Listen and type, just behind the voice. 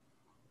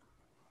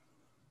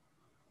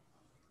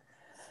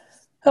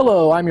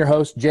Hello, I'm your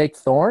host, Jake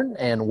Thorne,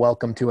 and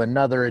welcome to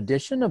another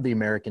edition of the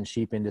American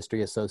Sheep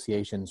Industry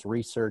Association's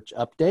Research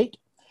Update.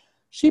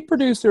 Sheep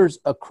producers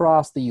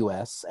across the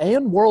U.S.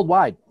 and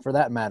worldwide, for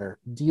that matter,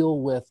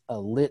 deal with a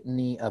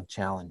litany of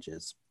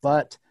challenges.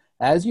 But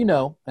as you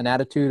know, an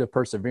attitude of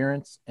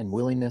perseverance and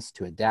willingness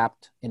to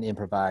adapt and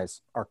improvise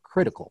are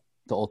critical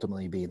to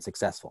ultimately being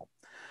successful.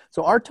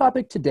 So our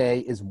topic today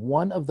is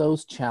one of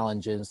those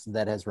challenges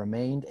that has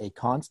remained a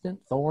constant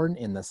thorn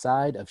in the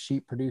side of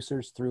sheep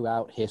producers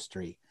throughout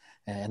history,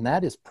 and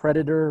that is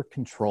predator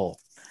control.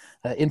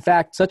 In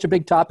fact, such a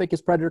big topic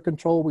as predator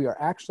control, we are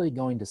actually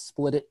going to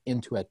split it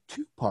into a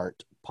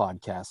two-part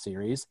podcast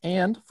series.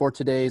 And for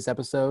today's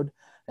episode,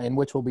 in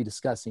which we'll be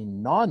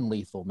discussing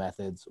non-lethal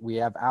methods, we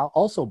have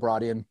also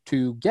brought in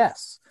two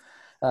guests.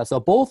 So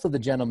both of the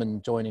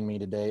gentlemen joining me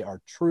today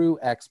are true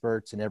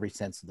experts in every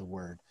sense of the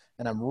word.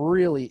 And I'm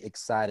really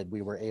excited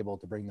we were able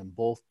to bring them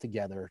both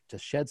together to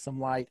shed some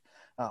light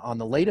on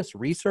the latest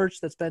research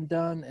that's been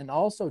done, and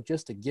also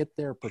just to get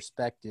their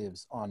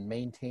perspectives on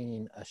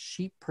maintaining a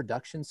sheep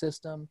production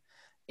system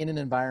in an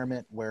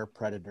environment where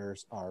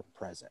predators are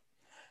present.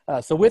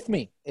 So with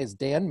me is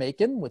Dan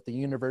Macon with the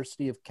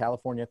University of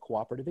California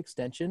Cooperative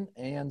Extension,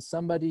 and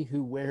somebody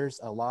who wears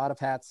a lot of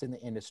hats in the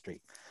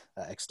industry.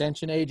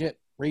 Extension agent,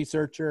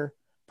 researcher,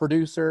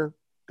 producer,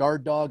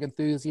 guard dog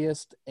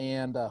enthusiast,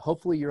 and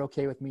hopefully you're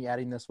okay with me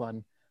adding this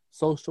one,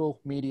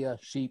 social media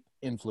sheep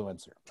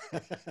influencer.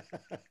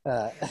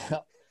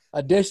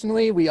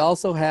 Additionally, we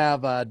also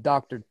have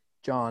Dr.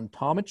 John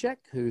Tomachek,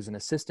 who's an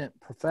assistant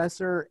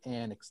professor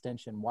and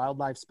extension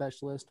wildlife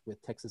specialist with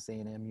Texas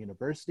A&M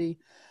University.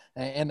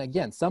 And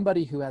again,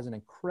 somebody who has an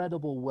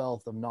incredible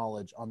wealth of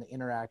knowledge on the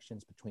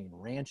interactions between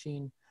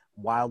ranching,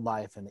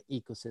 wildlife, and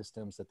the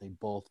ecosystems that they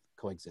both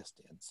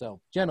coexist in.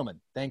 So, gentlemen,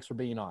 thanks for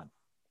being on.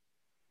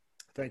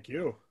 Thank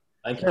you.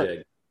 Thank you,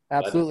 Jake.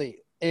 Absolutely.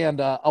 And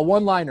a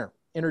one-liner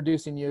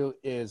introducing you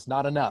is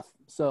not enough.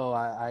 So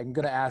I'm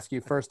going to ask you,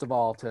 first of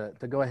all, to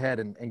go ahead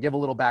and give a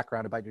little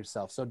background about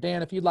yourself. So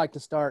Dan, if you'd like to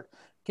start,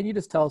 can you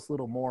just tell us a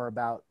little more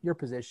about your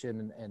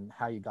position and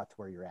how you got to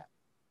where you're at?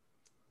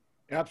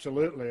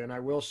 Absolutely. And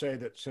I will say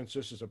that since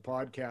this is a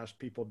podcast,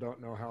 people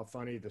don't know how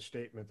funny the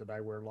statement that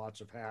I wear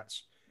lots of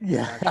hats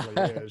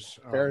actually is.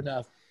 Fair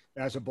enough.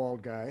 As a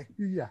bald guy.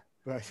 Yeah.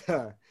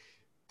 But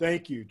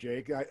thank you,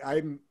 Jake.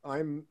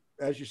 I'm,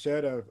 as you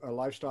said, a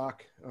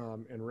livestock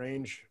and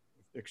range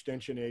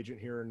extension agent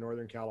here in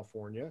Northern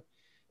California.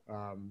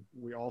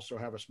 We also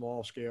have a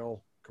small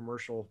scale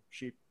commercial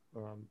sheep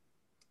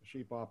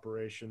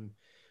operation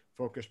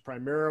focused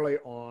primarily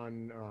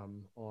on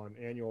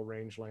annual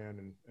rangeland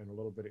and a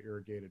little bit of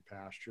irrigated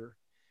pasture.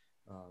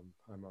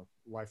 I'm a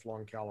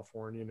lifelong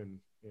Californian and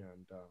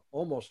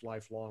almost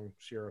lifelong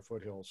Sierra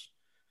Foothills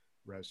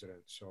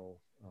resident. So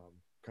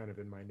kind of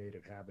in my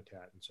native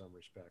habitat in some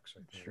respects,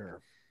 I think.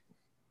 Sure.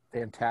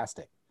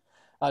 Fantastic.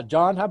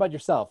 John, how about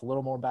yourself? A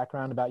little more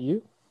background about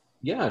you?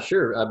 Yeah,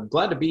 sure. I'm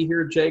glad to be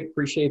here, Jake.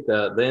 Appreciate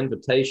the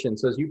invitation.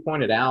 So as you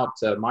pointed out,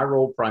 my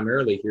role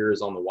primarily here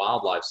is on the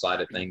wildlife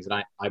side of things.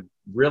 And I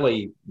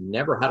really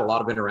never had a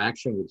lot of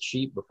interaction with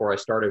sheep before I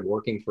started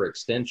working for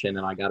Extension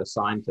and I got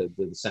assigned to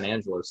the San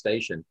Angelo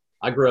station.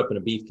 I grew up in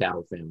a beef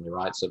cattle family,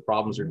 right? So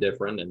problems are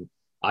different. And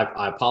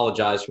I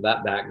apologize for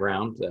that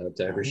background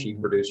to every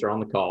sheep producer on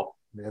the call.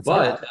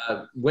 But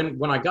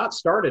when I got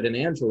started in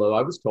Angelo,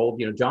 I was told,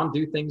 John,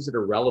 do things that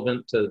are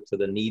relevant to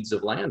the needs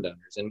of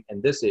landowners. And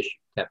this issue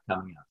kept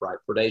coming up, right?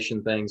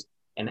 Predation things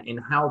and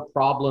how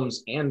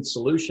problems and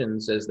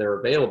solutions as they're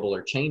available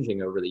are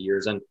changing over the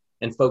years. And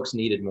folks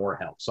needed more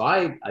help. So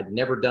I'd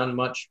never done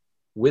much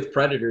with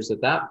predators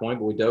at that point,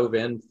 but we dove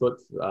in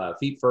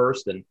feet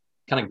first and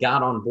kind of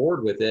got on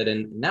board with it.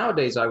 And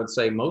nowadays, I would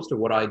say most of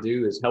what I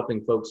do is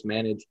helping folks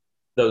manage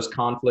those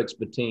conflicts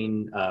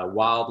between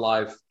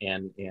wildlife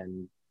and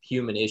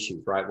human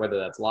issues, right? Whether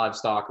that's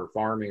livestock or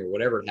farming or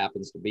whatever it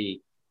happens to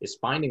be, is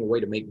finding a way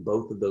to make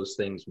both of those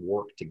things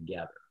work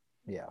together.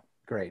 Yeah,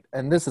 great.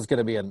 And this is going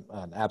to be an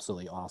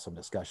absolutely awesome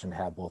discussion to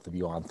have both of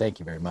you on. Thank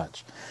you very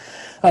much.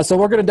 So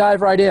we're going to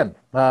dive right in.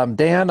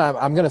 Dan,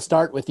 I'm going to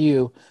start with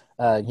you.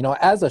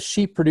 As a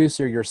sheep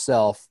producer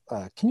yourself,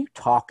 can you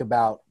talk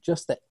about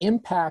just the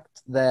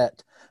impact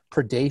that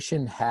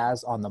predation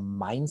has on the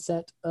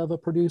mindset of a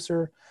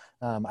producer?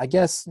 I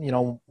guess,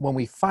 when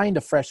we find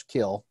a fresh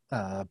kill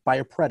by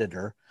a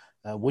predator,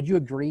 would you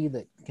agree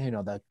that,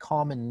 the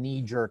common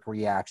knee-jerk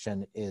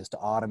reaction is to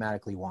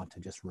automatically want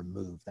to just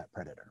remove that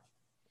predator?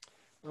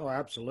 Oh,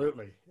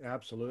 absolutely.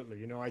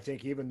 Absolutely. I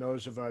think even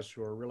those of us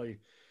who are really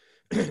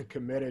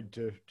committed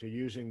to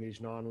using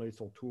these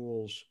non-lethal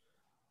tools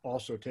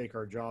also take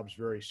our jobs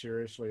very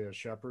seriously as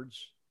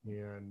shepherds.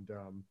 And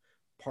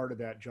part of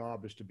that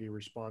job is to be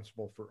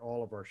responsible for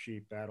all of our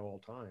sheep at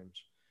all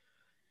times.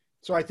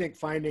 So I think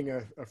finding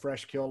a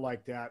fresh kill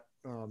like that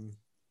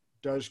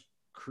does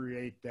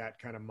create that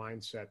kind of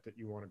mindset that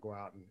you want to go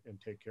out and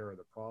take care of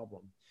the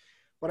problem.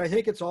 But I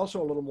think it's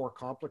also a little more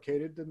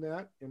complicated than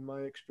that in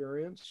my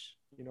experience.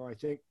 I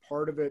think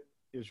part of it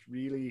is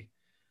really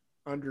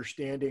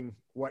understanding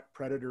what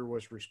predator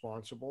was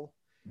responsible.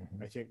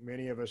 I think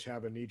many of us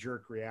have a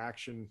knee-jerk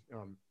reaction,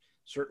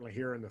 certainly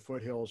here in the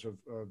foothills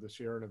of the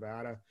Sierra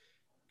Nevada.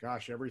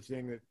 Gosh,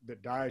 everything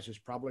that dies is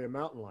probably a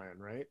mountain lion,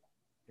 right?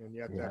 And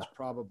yet that's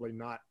probably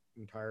not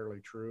entirely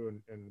true,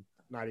 and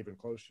not even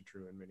close to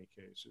true in many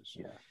cases.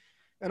 Yeah.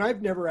 And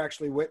I've never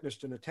actually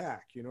witnessed an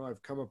attack. You know,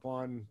 I've come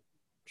upon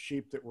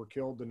sheep that were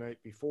killed the night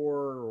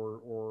before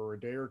or a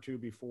day or two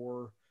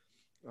before.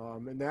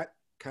 And that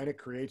kind of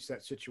creates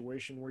that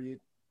situation where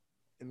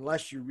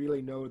unless you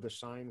really know the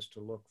signs to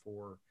look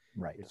for,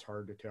 right, it's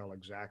hard to tell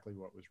exactly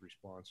what was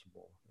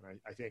responsible. And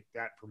I think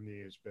that for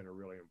me has been a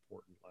really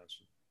important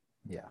lesson.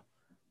 Yeah,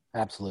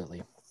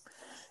 absolutely.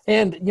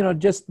 And, you know,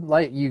 just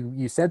like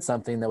you said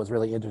something that was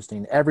really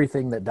interesting.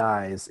 Everything that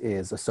dies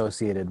is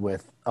associated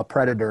with a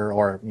predator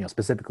or, you know,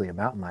 specifically a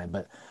mountain lion,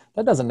 but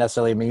that doesn't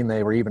necessarily mean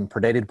they were even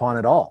predated upon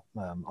at all.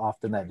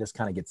 Often that just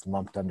kind of gets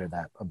lumped under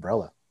that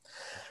umbrella.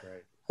 That's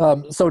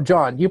right. So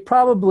John, you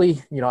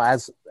probably, you know,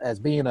 as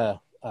being a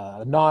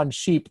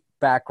non-sheep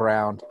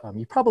background,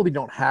 you probably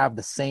don't have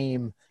the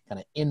same kind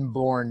of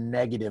inborn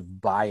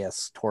negative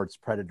bias towards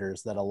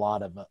predators that a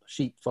lot of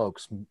sheep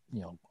folks,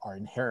 you know, are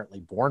inherently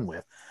born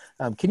with.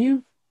 Can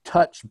you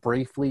touch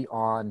briefly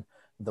on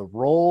the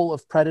role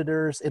of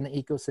predators in the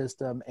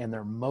ecosystem and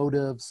their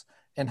motives,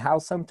 and how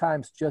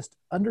sometimes just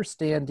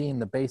understanding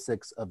the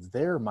basics of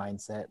their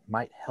mindset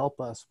might help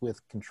us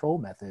with control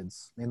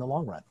methods in the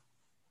long run?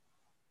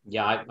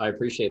 Yeah, I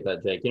appreciate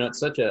that, Jake. You know, it's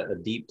such a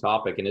deep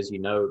topic. And as you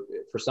know,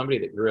 for somebody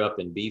that grew up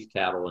in beef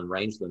cattle and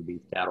rangeland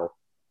beef cattle,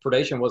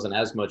 predation wasn't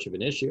as much of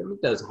an issue. I mean,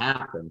 it does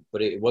happen,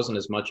 but it wasn't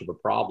as much of a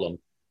problem.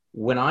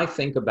 When I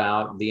think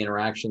about the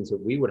interactions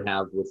that we would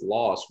have with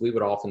loss, we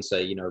would often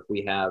say, you know, if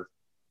we have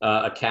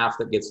a calf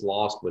that gets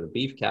lost with a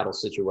beef cattle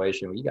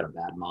situation, well, you got a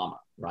bad mama,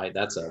 right?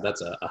 That's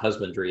a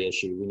husbandry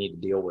issue. We need to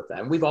deal with that.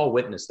 And we've all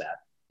witnessed that.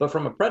 But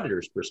from a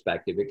predator's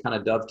perspective, it kind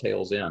of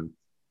dovetails in.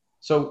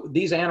 So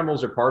these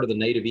animals are part of the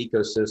native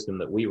ecosystem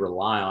that we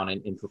rely on.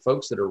 And for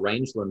folks that are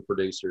rangeland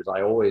producers,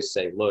 I always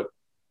say, look,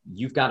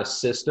 you've got a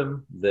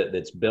system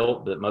that's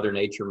built that Mother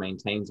Nature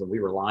maintains, and we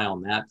rely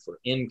on that for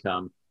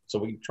income. So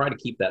we try to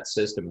keep that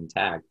system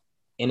intact.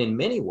 And in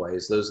many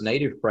ways, those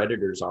native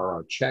predators are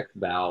our check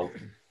valve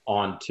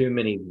on too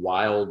many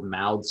wild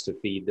mouths to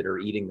feed that are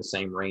eating the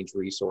same range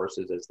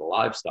resources as the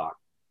livestock.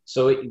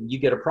 So you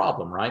get a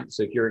problem, right?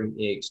 So if you're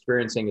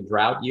experiencing a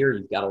drought year,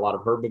 you've got a lot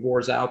of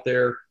herbivores out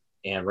there,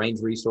 and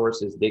range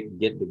resources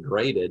get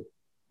degraded.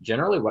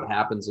 Generally what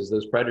happens is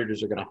those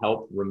predators are going to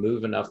help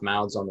remove enough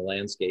mouths on the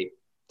landscape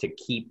to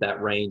keep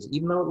that range,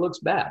 even though it looks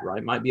bad,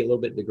 right? Might be a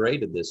little bit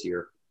degraded this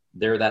year.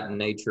 They're that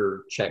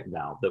nature check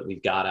valve that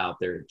we've got out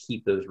there to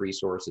keep those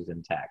resources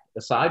intact.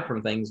 Aside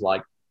from things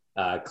like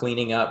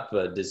cleaning up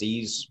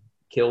disease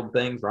killed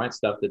things, right?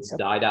 Stuff that's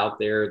died out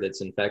there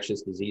that's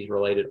infectious disease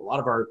related. A lot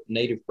of our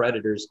native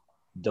predators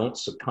don't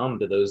succumb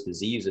to those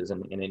diseases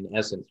and in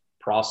essence,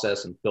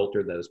 process and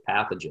filter those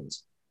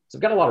pathogens. So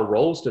I've got a lot of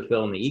roles to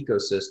fill in the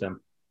ecosystem.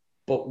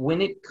 But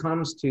when it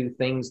comes to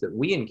things that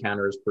we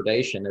encounter as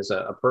predation, as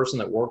a person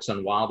that works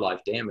on wildlife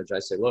damage, I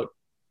say, look,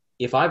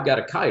 if I've got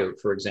a coyote,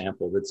 for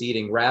example, that's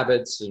eating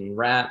rabbits and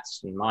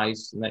rats and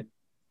mice, and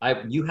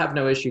you have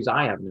no issues,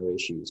 I have no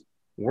issues.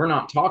 We're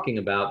not talking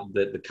about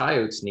that the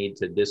coyotes need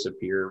to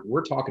disappear.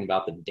 We're talking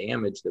about the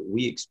damage that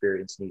we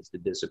experience needs to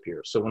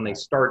disappear. So when they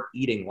start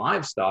eating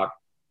livestock,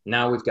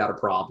 now we've got a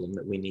problem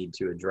that we need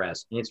to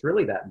address. And it's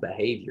really that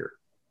behavior.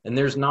 And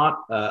there's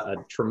not a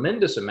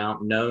tremendous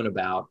amount known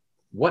about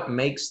what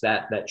makes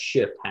that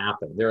shift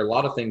happen. There are a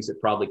lot of things that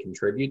probably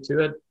contribute to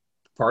it.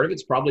 Part of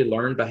it's probably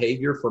learned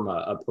behavior from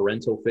a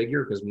parental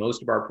figure, because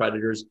most of our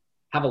predators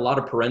have a lot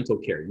of parental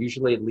care,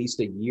 usually at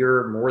least a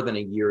year, more than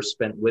a year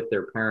spent with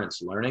their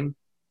parents learning.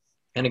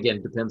 And again,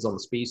 it depends on the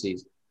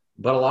species.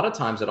 But a lot of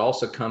times it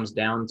also comes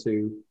down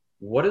to,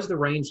 what does the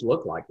range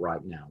look like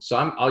right now? So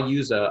I'll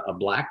use a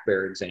black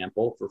bear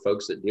example for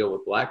folks that deal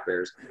with black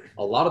bears.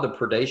 A lot of the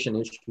predation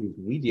issues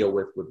we deal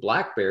with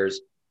black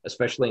bears,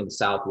 especially in the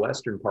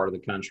southwestern part of the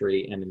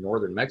country and in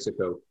northern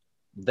Mexico,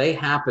 they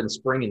happen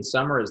spring and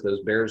summer as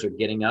those bears are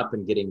getting up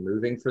and getting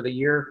moving for the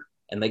year,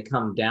 and they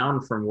come down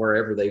from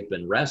wherever they've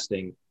been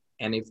resting.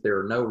 And if there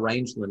are no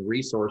rangeland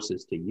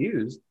resources to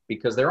use,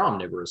 because they're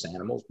omnivorous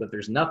animals, but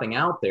there's nothing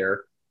out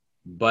there,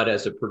 but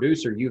as a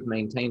producer, you've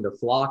maintained a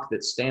flock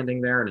that's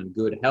standing there and in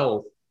good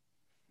health,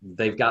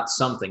 they've got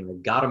something.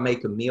 They've got to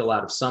make a meal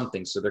out of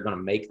something, so they're going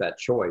to make that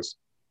choice.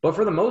 But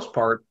for the most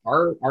part,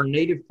 our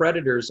native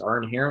predators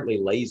are inherently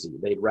lazy.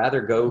 They'd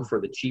rather go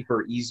for the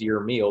cheaper, easier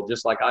meal.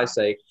 Just like I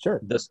say, sure,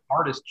 the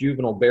smartest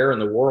juvenile bear in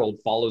the world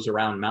follows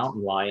around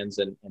mountain lions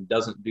and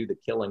doesn't do the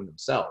killing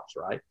themselves,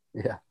 right?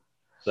 Yeah.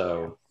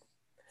 So...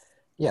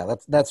 yeah,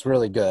 that's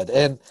really good.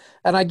 And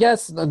I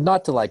guess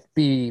not to like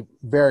be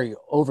very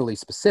overly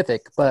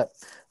specific, but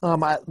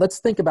let's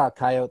think about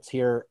coyotes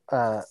here.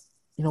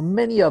 You know,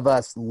 many of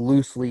us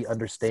loosely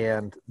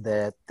understand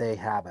that they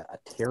have a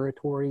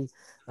territory,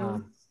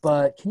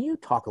 but can you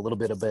talk a little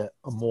bit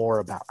more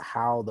about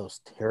how those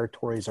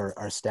territories are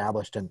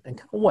established and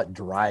kind of what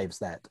drives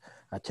that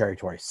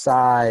territory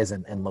size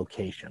and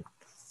location?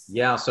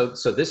 Yeah, so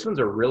this one's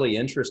a really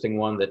interesting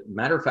one. That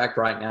matter of fact,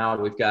 right now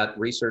we've got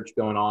research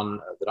going on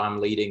that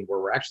I'm leading, where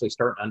we're actually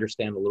starting to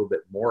understand a little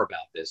bit more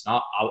about this. And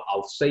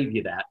I'll save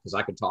you that because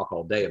I could talk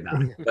all day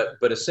about it.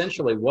 But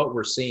essentially, what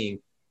we're seeing,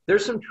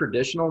 there's some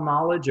traditional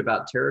knowledge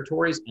about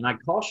territories, and I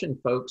caution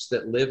folks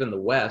that live in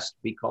the West,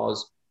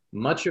 because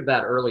much of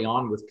that early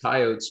on with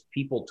coyotes,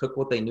 people took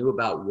what they knew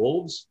about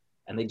wolves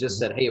and they just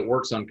said, "Hey, it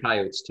works on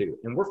coyotes too."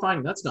 And we're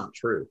finding that's not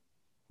true.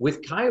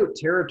 With coyote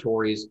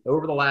territories,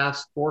 over the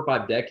last 4 or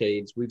 5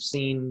 decades, we've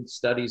seen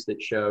studies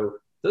that show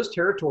those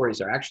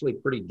territories are actually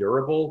pretty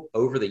durable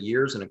over the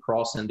years and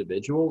across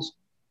individuals.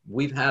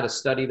 We've had a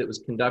study that was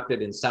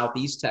conducted in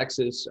Southeast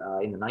Texas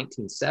in the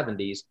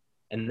 1970s,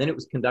 and then it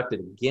was conducted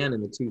again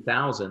in the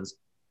 2000s.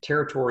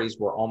 Territories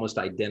were almost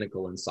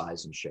identical in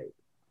size and shape.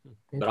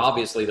 But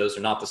obviously, those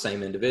are not the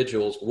same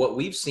individuals. What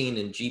we've seen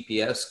in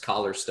GPS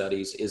collar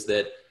studies is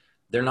that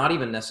they're not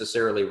even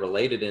necessarily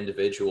related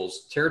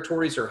individuals.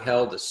 Territories are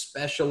held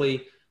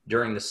especially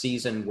during the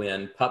season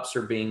when pups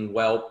are being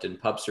whelped and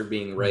pups are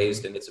being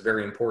raised, and it's a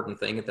very important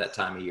thing at that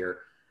time of year.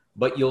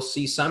 But you'll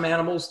see some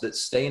animals that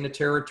stay in a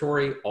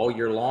territory all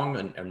year long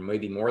and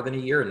maybe more than a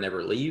year and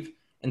never leave,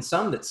 and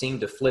some that seem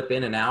to flip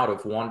in and out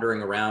of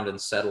wandering around and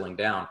settling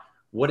down.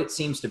 What it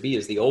seems to be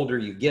is the older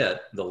you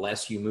get, the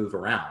less you move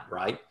around,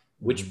 right?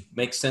 Which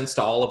makes sense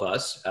to all of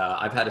us.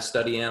 I've had a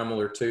study animal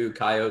or two,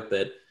 coyote,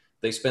 that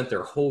they spent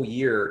their whole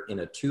year in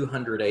a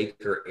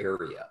 200-acre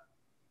area.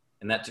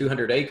 And that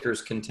 200 acres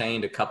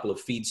contained a couple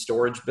of feed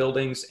storage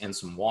buildings and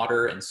some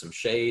water and some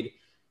shade.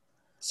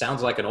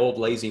 Sounds like an old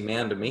lazy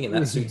man to me, and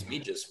that suits me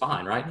just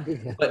fine, right?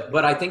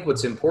 But I think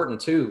what's important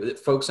too, that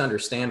folks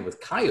understand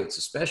with coyotes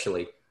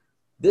especially,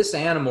 this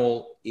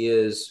animal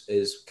is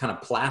kind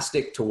of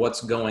plastic to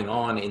what's going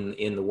on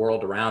in the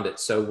world around it.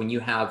 So when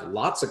you have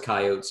lots of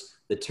coyotes,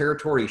 the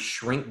territories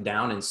shrink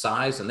down in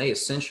size, and they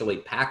essentially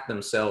pack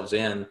themselves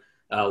in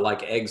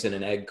like eggs in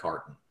an egg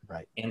carton.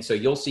 Right. And so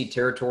you'll see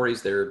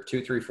territories that are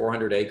 200, 300,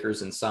 400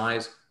 acres in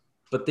size,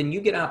 but then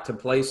you get out to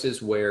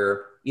places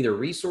where either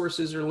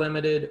resources are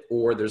limited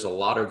or there's a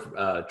lot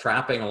of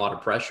trapping, a lot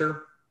of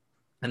pressure,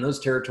 and those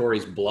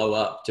territories blow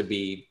up to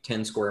be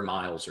 10 square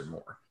miles or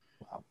more.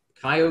 Wow.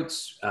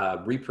 Coyotes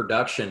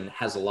reproduction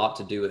has a lot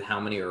to do with how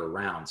many are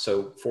around.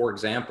 So for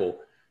example,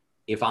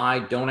 if I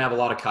don't have a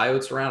lot of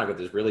coyotes around, I've got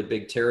these really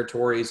big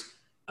territories,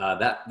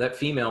 that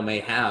female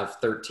may have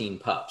 13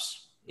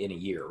 pups in a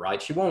year,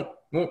 right? She won't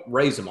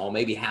raise them all.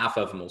 Maybe half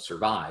of them will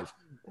survive,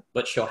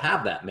 but she'll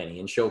have that many,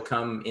 and she'll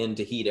come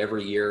into heat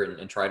every year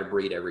and try to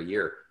breed every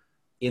year.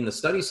 In the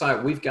study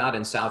site we've got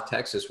in South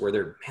Texas, where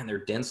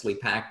they're densely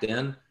packed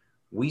in,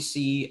 we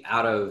see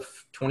out of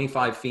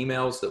 25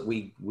 females that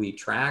we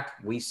track,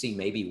 we see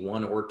maybe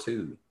 1 or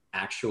 2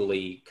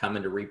 actually come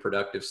into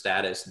reproductive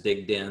status,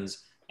 dig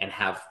dens, and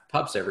have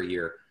pups every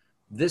year.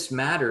 This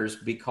matters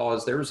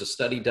because there was a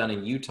study done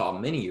in Utah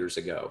many years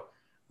ago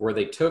where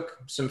they took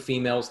some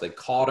females, they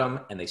caught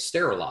them, and they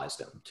sterilized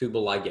them,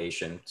 tubal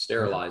ligation,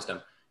 sterilized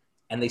them,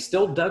 and they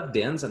still dug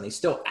dens and they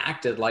still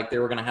acted like they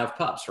were going to have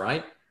pups,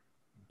 right?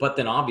 But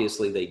then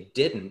obviously they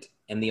didn't,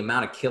 and the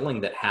amount of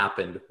killing that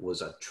happened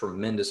was a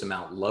tremendous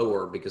amount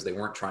lower because they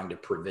weren't trying to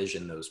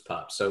provision those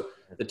pups. So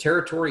the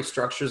territory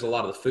structures a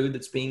lot of the food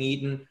that's being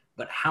eaten,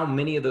 but how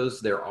many of those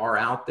there are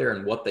out there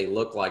and what they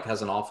look like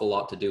has an awful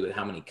lot to do with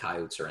how many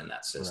coyotes are in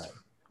that system.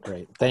 Right.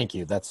 Great. Thank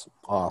you. That's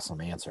awesome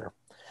answer.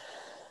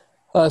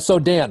 So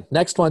Dan,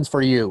 next one's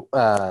for you.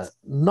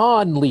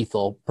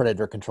 Non-lethal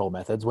predator control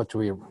methods, which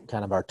we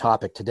kind of our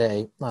topic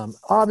today,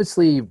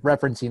 obviously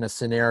referencing a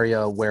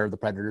scenario where the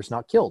predator's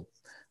not killed.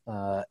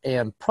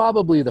 And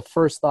probably the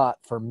first thought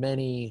for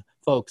many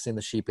folks in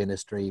the sheep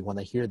industry when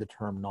they hear the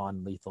term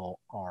non-lethal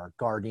are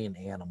guardian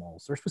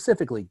animals, or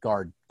specifically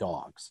guard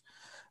dogs.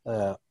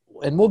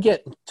 And we'll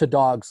get to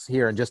dogs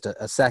here in just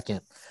a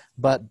second.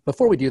 But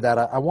before we do that,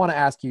 I want to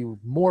ask you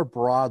more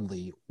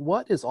broadly,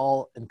 what is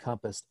all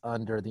encompassed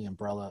under the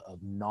umbrella of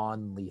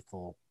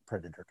non-lethal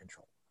predator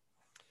control?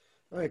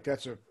 I think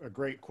that's a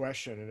great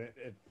question. And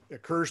it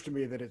occurs to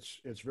me that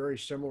it's very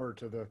similar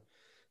to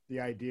the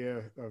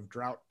idea of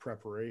drought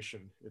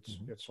preparation.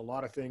 It's a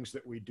lot of things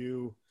that we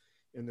do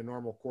in the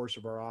normal course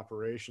of our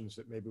operations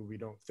that maybe we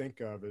don't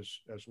think of as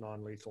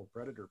non-lethal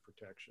predator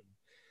protection.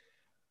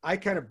 I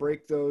kind of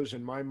break those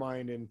in my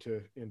mind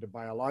into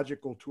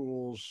biological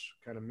tools,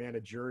 kind of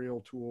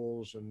managerial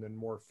tools, and then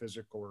more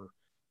physical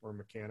or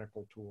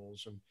mechanical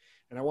tools.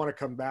 And I want to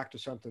come back to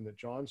something that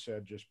John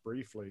said just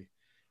briefly.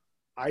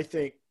 I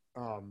think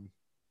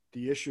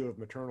the issue of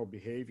maternal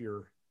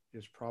behavior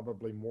is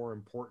probably more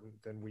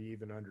important than we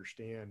even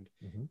understand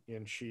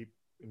in sheep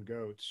and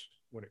goats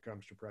when it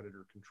comes to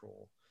predator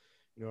control.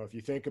 You know, if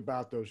you think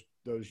about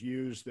those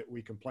ewes that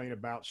we complain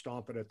about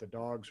stomping at the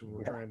dogs when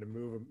we're trying to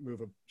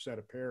move a set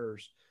of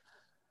pairs,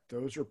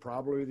 those are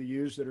probably the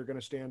ewes that are going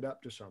to stand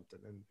up to something,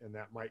 and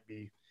that might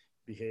be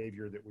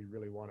behavior that we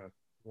really want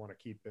to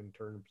keep in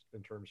terms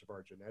of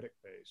our genetic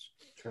base.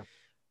 Sure.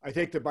 I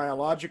think the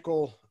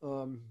biological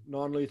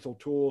non-lethal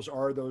tools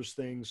are those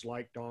things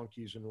like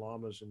donkeys and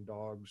llamas and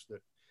dogs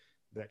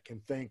that can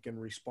think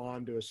and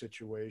respond to a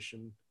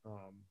situation.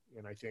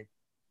 And I think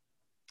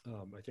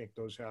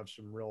those have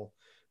some real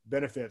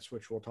benefits,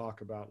 which we'll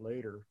talk about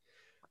later.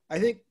 I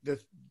think the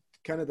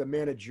kind of the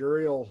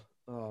managerial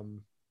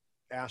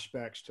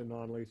aspects to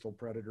non-lethal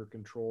predator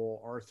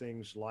control are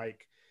things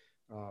like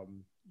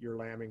your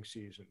lambing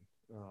season.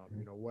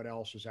 You know, what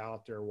else is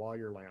out there while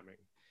you're lambing?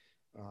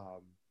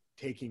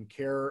 Taking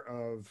care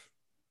of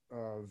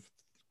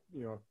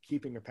you know,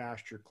 keeping a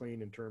pasture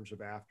clean in terms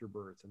of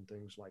afterbirth and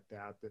things like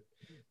that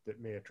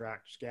may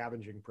attract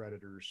scavenging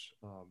predators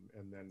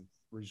and then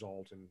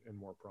result in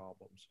more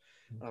problems.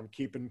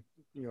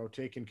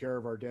 Taking care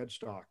of our dead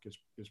stock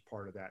is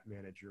part of that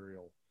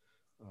managerial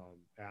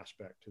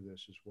aspect to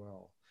this as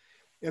well.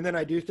 And then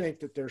I do think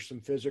that there's some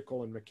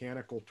physical and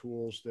mechanical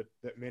tools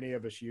that many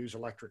of us use.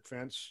 Electric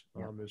fence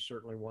is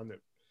certainly one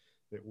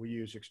that we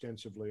use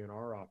extensively in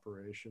our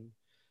operation.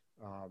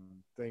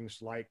 Things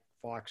like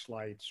fox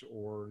lights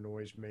or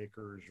noise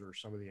makers or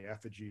some of the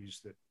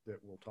effigies that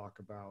we'll talk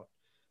about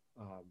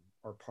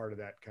are part of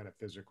that kind of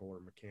physical or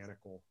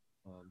mechanical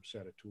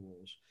set of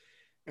tools.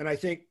 And I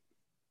think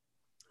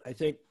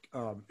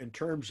in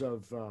terms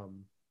of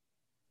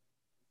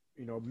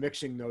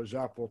mixing those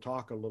up, we'll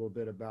talk a little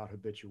bit about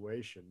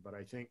habituation. But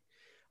I think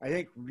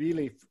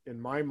really, in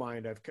my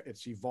mind,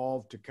 it's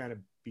evolved to kind of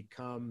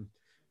become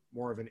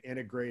more of an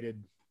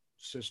integrated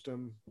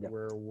system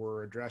where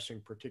we're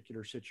addressing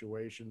particular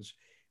situations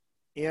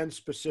and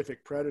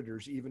specific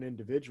predators, even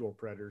individual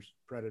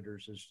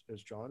predators,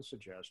 as John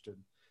suggested,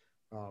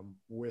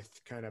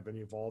 with kind of an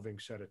evolving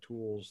set of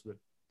tools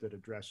that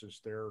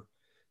addresses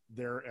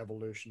their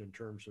evolution in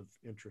terms of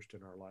interest in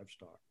our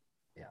livestock.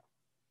 Yeah,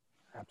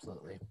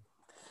 absolutely.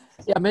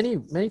 Yeah,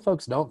 many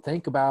folks don't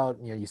think about,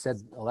 you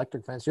said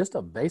electric fence, just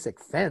a basic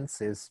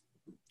fence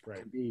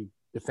can be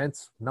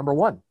defense number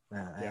one.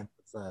 And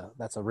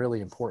that's a really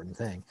important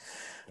thing.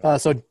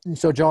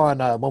 So John,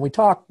 when we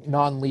talk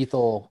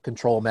non-lethal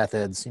control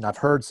methods, I've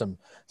heard some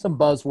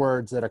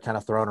buzzwords that are kind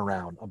of thrown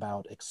around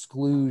about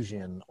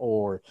exclusion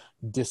or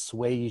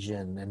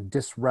dissuasion and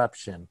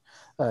disruption.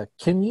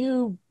 Can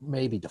you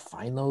maybe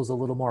define those a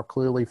little more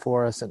clearly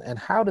for us? And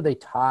how do they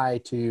tie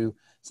to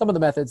some of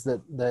the methods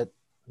that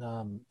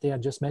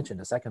Dan just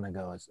mentioned a second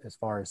ago as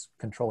far as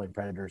controlling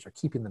predators or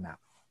keeping them out?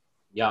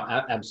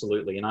 Yeah,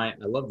 absolutely. And I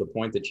love the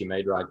point that you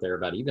made right there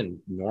about even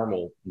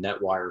normal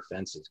net wire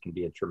fences can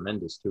be a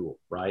tremendous tool,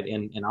 right?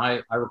 And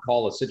I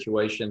recall a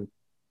situation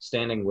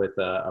standing with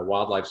a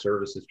wildlife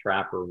services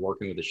trapper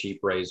working with a sheep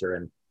raiser,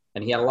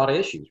 and he had a lot of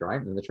issues,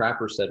 right? And the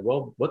trapper said,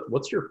 well,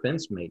 what's your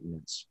fence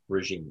maintenance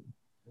regime?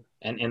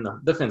 And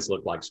the fence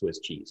looked like Swiss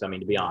cheese. I mean,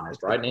 to be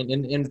honest, right?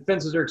 And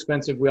fences are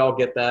expensive. We all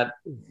get that.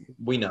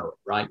 We know it,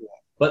 right?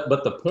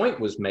 But the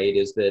point was made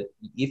is that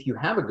if you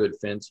have a good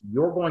fence,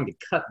 you're going to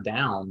cut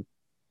down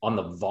on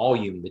the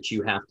volume that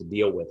you have to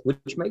deal with,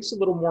 which makes it a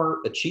little more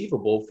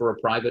achievable for a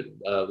private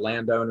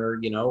landowner,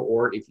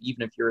 or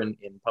even if you're in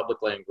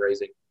public land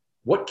grazing.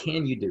 What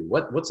can you do?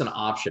 What's an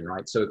option,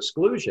 right? So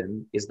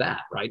exclusion is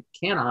that, right?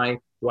 Do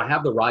I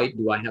have the right,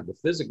 do I have the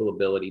physical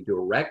ability to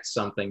erect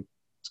something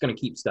that's going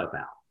to keep stuff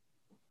out?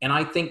 And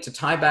I think to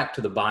tie back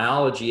to the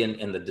biology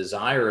and the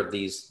desire of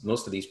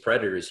most of these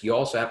predators, you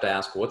also have to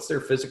ask, what's their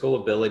physical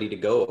ability to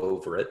go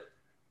over it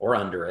or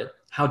under it?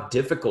 How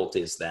difficult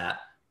is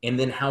that? And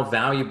then how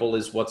valuable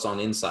is what's on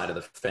inside of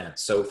the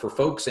fence? So for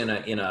folks in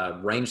a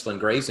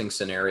rangeland grazing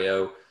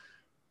scenario,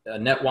 a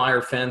net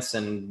wire fence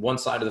and one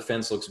side of the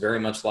fence looks very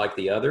much like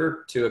the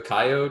other to a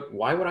coyote,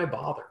 why would I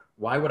bother?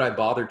 Why would I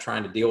bother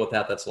trying to deal with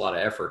that? That's a lot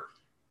of effort.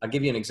 I'll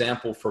give you an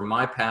example from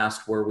my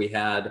past where we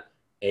had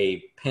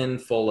a pen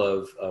full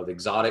of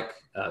exotic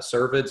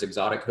cervids,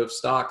 exotic hoof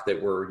stock that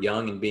were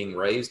young and being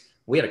raised.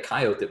 We had a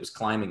coyote that was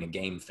climbing a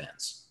game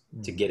fence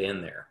to get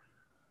in there.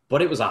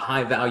 But it was a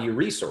high value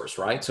resource,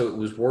 right? So it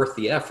was worth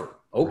the effort.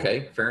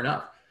 Okay, fair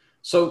enough.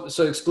 So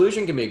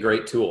exclusion can be a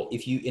great tool.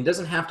 It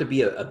doesn't have to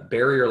be a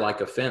barrier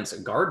like a fence.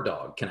 A guard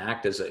dog can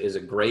act as a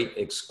great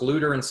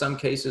excluder in some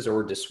cases,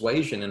 or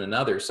dissuasion in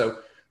another. So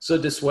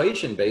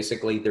dissuasion,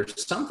 basically,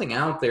 there's something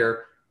out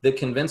there that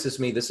convinces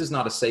me this is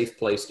not a safe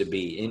place to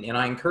be. And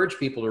I encourage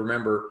people to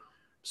remember,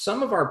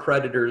 some of our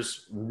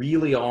predators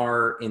really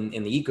are in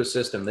the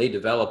ecosystem they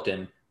developed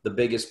in the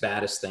biggest,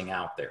 baddest thing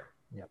out there.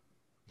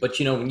 But,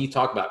 when you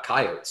talk about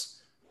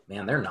coyotes,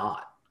 man, they're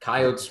not.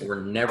 Coyotes were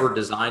never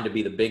designed to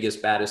be the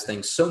biggest, baddest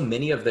thing. So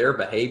many of their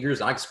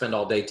behaviors, I could spend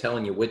all day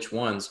telling you which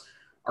ones,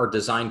 are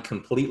designed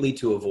completely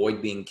to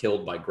avoid being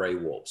killed by gray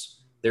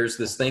wolves. There's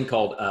this thing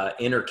called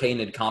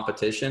intercanid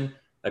competition.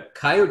 A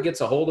coyote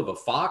gets a hold of a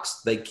fox,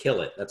 they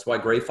kill it. That's why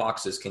gray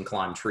foxes can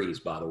climb trees,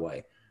 by the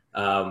way.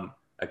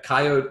 A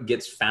coyote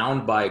gets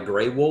found by a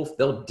gray wolf,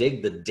 they'll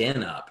dig the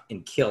den up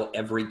and kill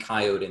every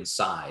coyote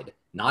inside,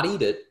 not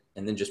eat it,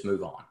 and then just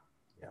move on.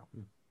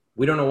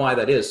 We don't know why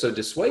that is. So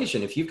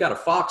dissuasion, if you've got a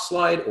fox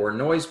slide or a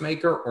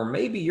noisemaker, or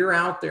maybe you're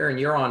out there and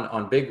you're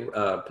on big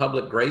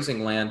public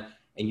grazing land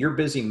and you're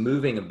busy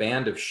moving a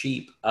band of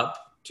sheep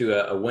up to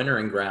a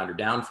wintering ground or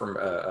down from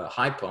a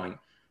high point,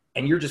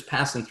 and you're just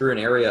passing through an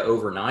area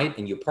overnight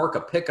and you park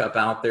a pickup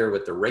out there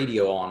with the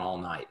radio on all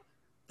night,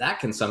 that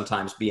can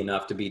sometimes be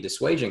enough to be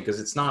dissuasion, because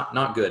it's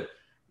not good.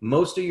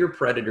 Most of your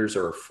predators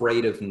are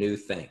afraid of new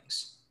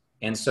things.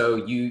 And so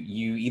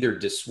you either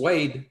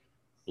dissuade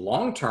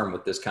long term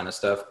with this kind of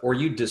stuff, or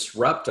you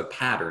disrupt a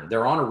pattern.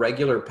 They're on a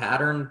regular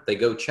pattern. They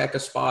go check a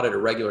spot at a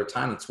regular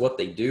time. It's what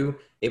they do.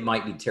 It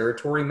might be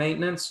territory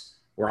maintenance,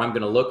 where I'm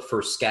going to look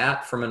for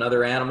scat from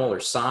another animal or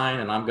sign,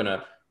 and I'm going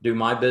to do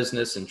my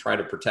business and try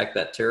to protect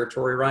that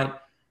territory, right?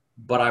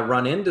 But I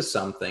run into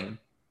something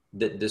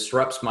that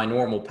disrupts my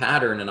normal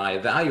pattern, and I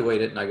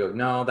evaluate it and I go,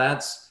 no,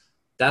 that's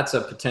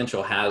a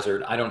potential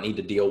hazard. I don't need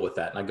to deal with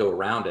that. And I go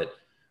around it.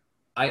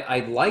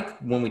 I like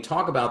when we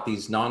talk about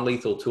these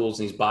non-lethal tools,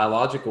 these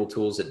biological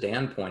tools that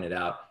Dan pointed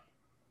out,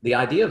 the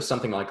idea of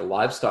something like a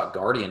livestock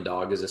guardian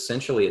dog is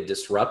essentially a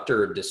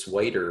disruptor, a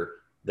dissuader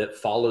that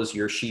follows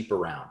your sheep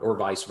around, or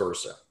vice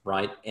versa,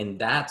 right? And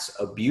that's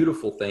a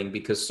beautiful thing,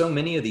 because so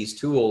many of these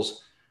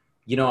tools,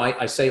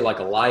 I say like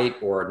a light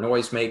or a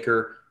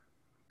noisemaker,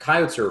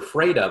 coyotes are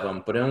afraid of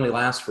them, but it only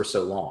lasts for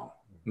so long.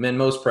 In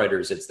most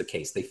predators, it's the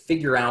case. They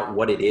figure out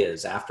what it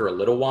is after a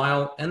little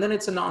while, and then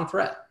it's a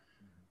non-threat.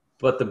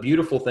 But the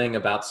beautiful thing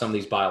about some of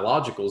these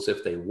biologicals,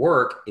 if they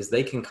work, is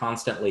they can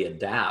constantly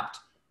adapt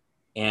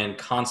and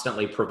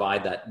constantly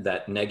provide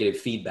that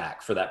negative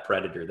feedback for that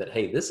predator that,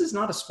 hey, this is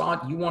not a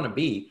spot you want to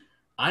be.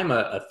 I'm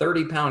a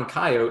 30-pound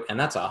coyote, and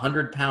that's a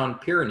 100-pound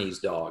Pyrenees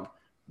dog.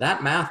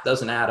 That math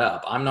doesn't add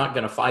up. I'm not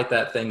going to fight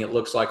that thing. It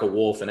looks like a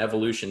wolf, and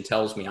evolution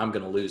tells me I'm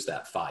going to lose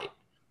that fight.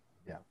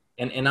 Yeah.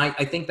 And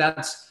I think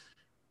that's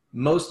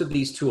most of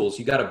these tools.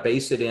 You got to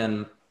base it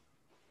in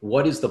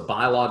what is the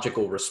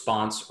biological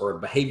response or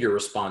behavior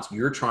response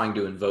you're trying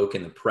to invoke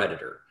in the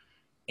predator.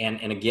 And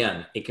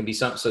again, it can be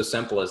something so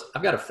simple as,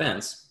 I've got a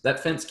fence.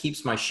 That fence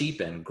keeps my sheep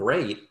in.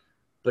 Great.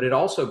 But it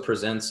also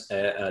presents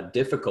a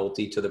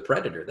difficulty to the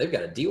predator. They've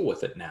got to deal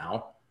with it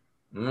now.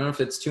 And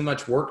if it's too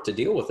much work to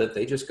deal with it,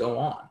 they just go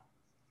on.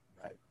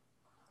 Right.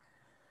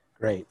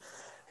 Great.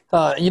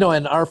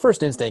 And our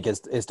first instinct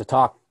is to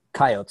talk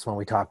coyotes when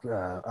we talk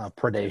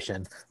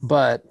predation.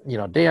 But,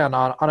 Dan,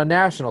 on a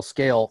national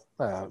scale,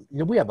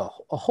 we have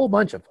a whole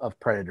bunch of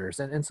predators.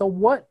 And so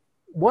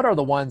what are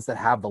the ones that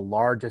have the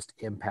largest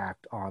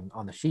impact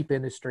on the sheep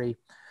industry?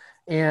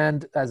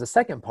 And as a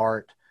second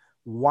part,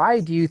 why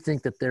do you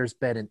think that there's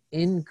been an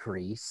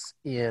increase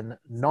in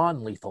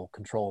non-lethal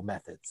control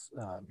methods?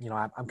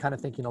 I'm kind of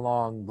thinking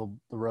along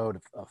the road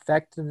of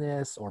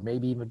effectiveness, or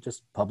maybe even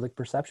just public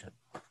perception.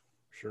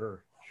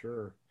 Sure.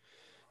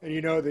 And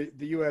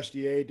the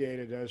USDA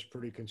data does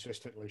pretty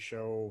consistently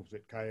show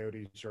that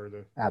coyotes are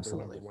the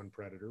number one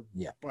predator.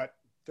 Yeah. But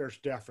there's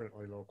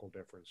definitely local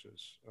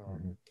differences.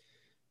 Mm-hmm.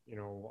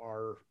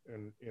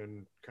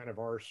 In kind of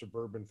our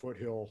suburban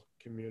foothill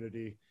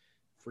community,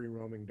 free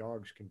roaming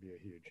dogs can be a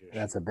huge issue.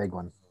 That's a big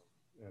one.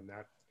 And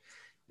that,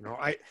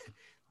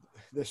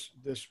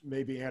 this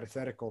may be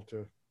antithetical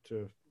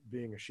to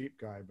being a sheep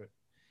guy, but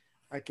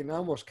I can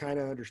almost kind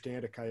of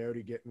understand a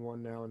coyote getting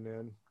one now and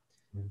then.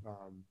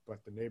 Mm-hmm. But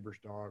the neighbor's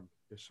dog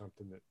is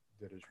something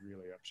that is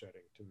really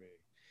upsetting to me.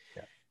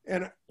 Yeah.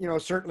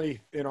 And,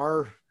 certainly in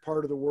our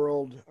part of the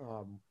world,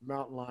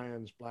 mountain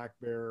lions, black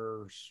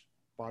bears,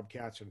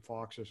 bobcats and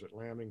foxes at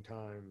lambing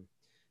time,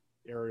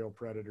 aerial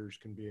predators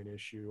can be an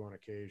issue on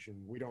occasion.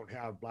 We don't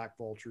have black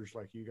vultures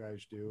like you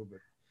guys do,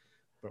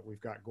 but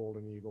we've got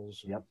golden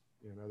eagles and, yep.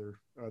 and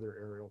other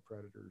aerial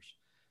predators.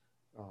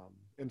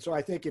 And so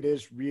I think it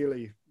is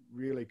really,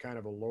 really kind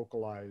of a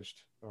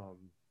localized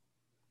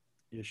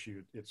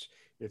issue.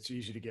 It's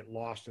easy to get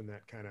lost in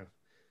that kind of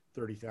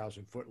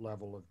 30,000 foot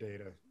level of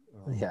data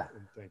and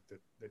think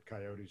that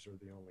coyotes are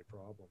the only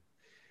problem.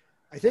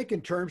 I think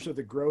in terms of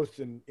the growth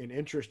in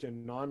interest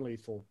in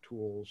non-lethal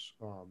tools,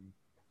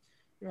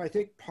 I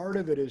think part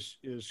of it is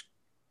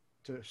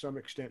to some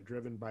extent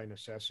driven by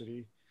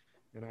necessity.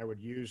 And I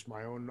would use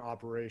my own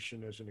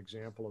operation as an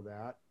example of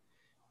that.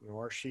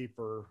 Our sheep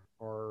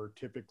are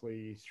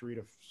typically 3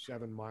 to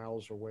 7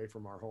 miles away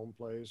from our home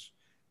place.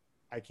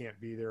 I can't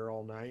be there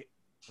all night.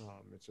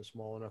 It's a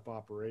small enough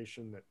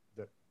operation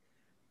that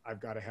I've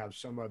got to have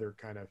some other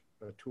kind of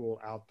a tool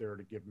out there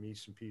to give me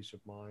some peace of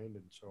mind.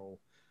 And so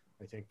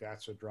I think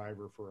that's a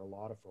driver for a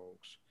lot of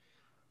folks.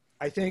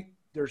 I think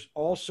there's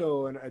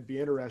also, and I'd be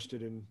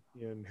interested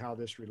in how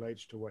this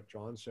relates to what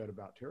John said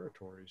about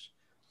territories.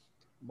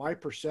 My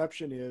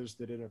perception is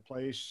that in a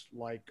place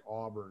like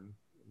Auburn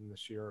in the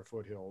Sierra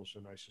foothills,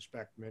 and I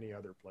suspect many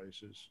other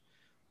places,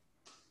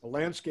 the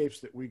landscapes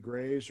that we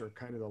graze are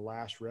kind of the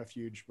last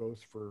refuge,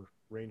 both for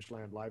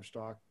rangeland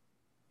livestock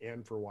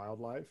and for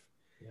wildlife.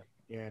 Yeah.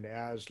 And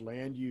as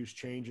land use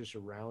changes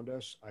around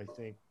us, I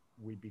think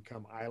we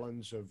become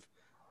islands of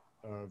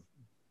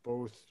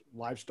both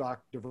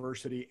livestock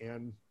diversity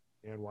and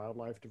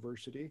wildlife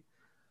diversity,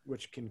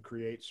 which can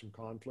create some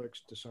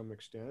conflicts to some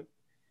extent.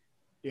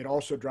 It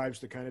also drives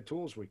the kind of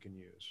tools we can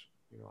use.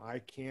 I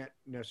can't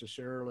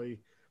necessarily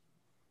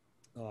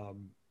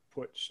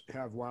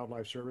have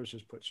wildlife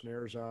services put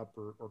snares up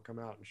or come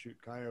out and shoot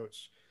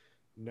coyotes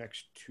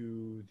next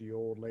to the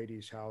old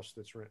lady's house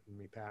that's renting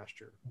me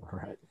pasture.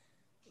 Right.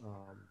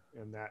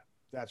 And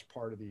that's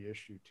part of the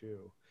issue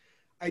too.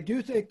 I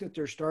do think that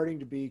there's starting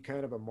to be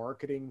kind of a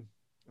marketing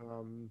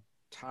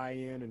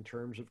tie-in in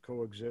terms of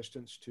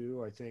coexistence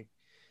too. I think,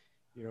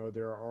 you know,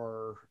 there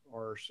are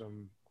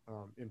some,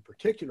 in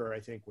particular, I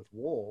think with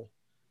wool,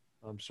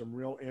 some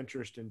real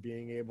interest in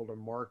being able to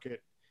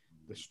market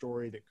the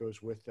story that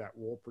goes with that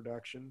wool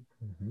production.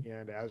 Mm-hmm.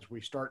 And as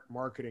we start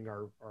marketing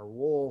our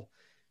wool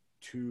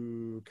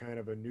to kind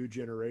of a new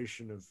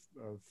generation of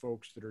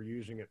folks that are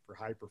using it for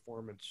high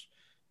performance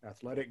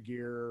athletic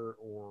gear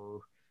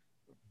or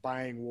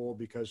buying wool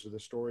because of the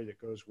story that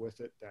goes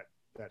with it,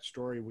 that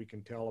story we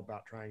can tell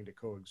about trying to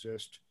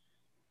coexist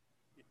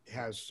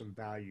has some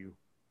value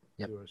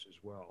to us as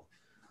well.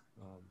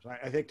 So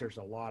I think there's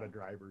a lot of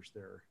drivers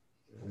there.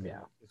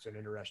 Yeah, it's an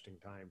interesting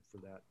time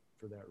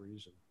for that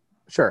reason.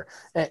 Sure.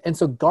 And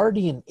so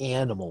guardian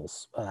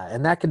animals,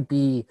 and that could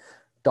be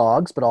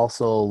dogs, but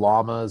also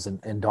llamas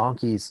and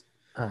donkeys.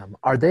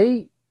 Are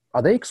they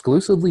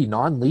exclusively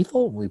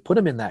non-lethal? We put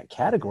them in that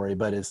category,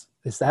 but is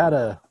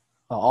that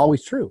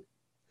always true?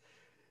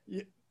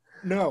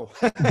 No.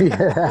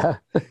 Yeah.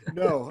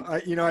 No.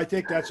 I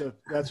think that's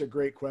a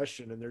great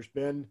question, and there's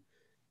been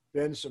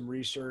some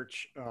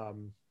research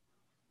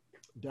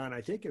done.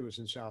 I think it was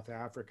in South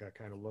Africa,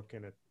 kind of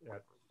looking at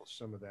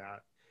some of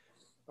that,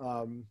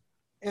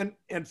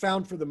 and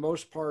found for the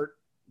most part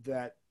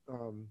that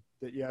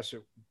yes,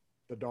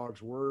 the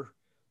dogs were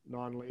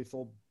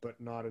non-lethal,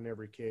 but not in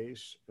every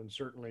case. And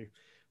certainly,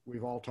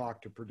 we've all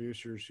talked to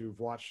producers who've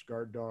watched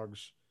guard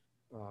dogs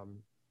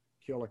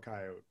kill a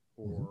coyote,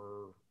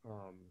 or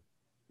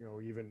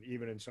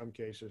even in some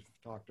cases,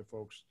 talked to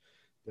folks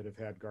that have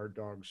had guard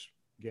dogs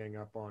gang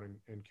up on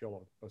and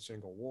kill a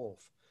single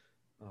wolf.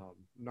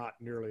 Not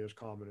nearly as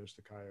common as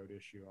the coyote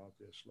issue,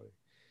 obviously.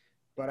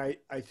 But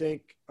I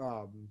think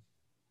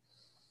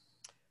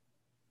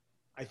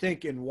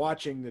in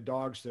watching the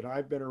dogs that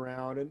I've been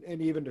around,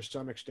 and even to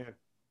some extent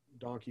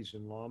donkeys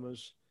and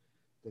llamas,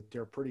 that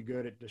they're pretty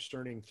good at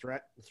discerning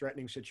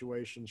threatening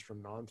situations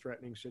from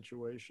non-threatening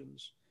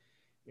situations.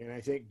 And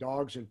I think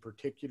dogs in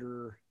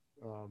particular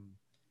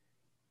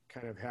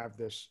kind of have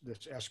this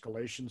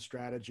escalation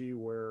strategy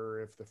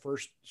where if the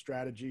first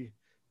strategy,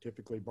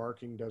 typically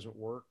barking, doesn't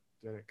work,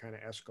 then it kind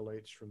of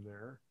escalates from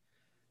there.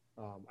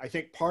 I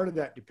think part of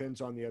that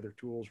depends on the other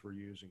tools we're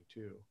using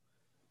too.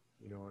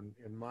 You know,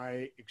 in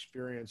my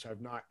experience,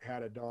 I've not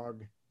had a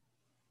dog,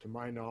 to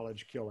my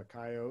knowledge, kill a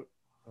coyote,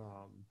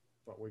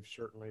 but we've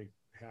certainly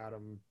had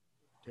them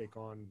take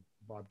on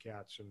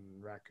bobcats and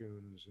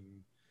raccoons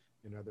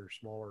and other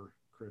smaller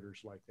critters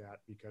like that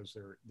because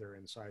they're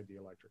inside the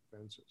electric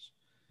fences.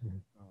 Mm-hmm.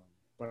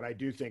 But I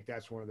do think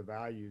that's one of the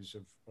values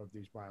of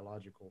these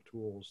biological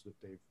tools,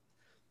 that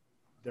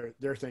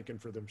they're thinking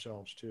for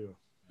themselves too.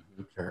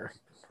 Sure,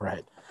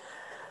 right.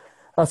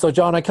 So,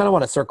 John, I kind of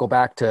want to circle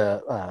back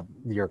to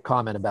your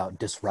comment about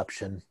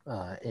disruption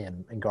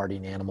in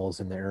guardian animals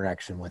and their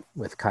interaction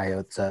with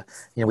coyotes.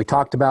 We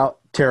talked about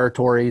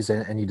territories,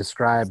 and you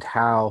described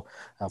how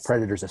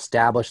predators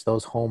establish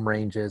those home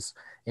ranges.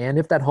 And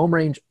if that home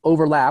range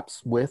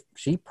overlaps with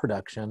sheep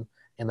production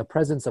and the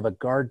presence of a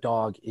guard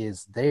dog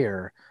is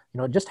there,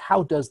 just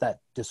how does that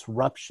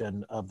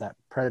disruption of that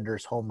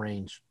predator's home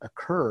range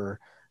occur?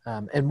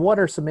 And what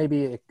are some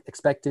maybe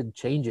expected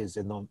changes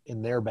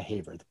in their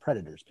behavior, the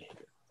predator's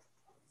behavior?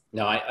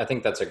 No, I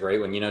think that's a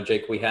great one.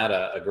 Jake, we had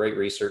a great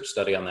research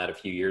study on that a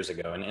few years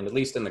ago. And at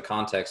least in the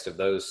context of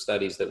those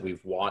studies that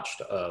we've watched,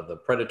 the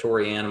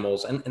predatory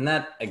animals, and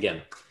that,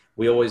 again,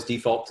 we always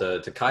default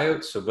to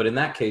coyotes. So, but in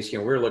that case,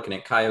 we're looking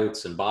at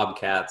coyotes and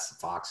bobcats,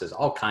 foxes,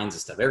 all kinds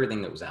of stuff,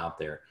 everything that was out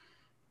there.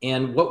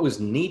 And what was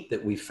neat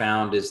that we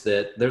found is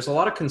that there's a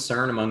lot of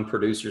concern among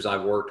producers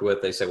I've worked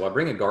with. They say, well, I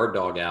bring a guard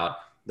dog out,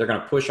 they're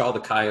going to push all the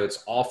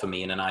coyotes off of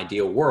me in an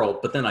ideal world,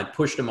 but then I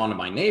pushed them onto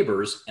my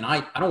neighbors, and I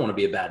don't want to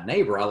be a bad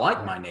neighbor. I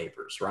like my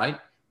neighbors, right?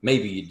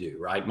 Maybe you do,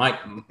 right?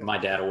 My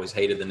dad always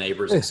hated the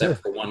neighbors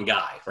except for one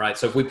guy, right?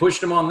 So if we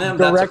pushed them on them,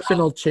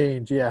 directional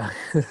change, yeah.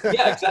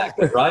 Yeah,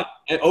 exactly, right?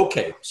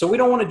 Okay, so we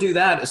don't want to do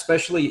that,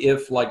 especially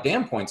if, like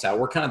Dan points out,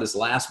 we're kind of this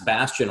last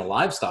bastion of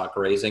livestock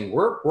raising.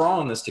 We're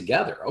all in this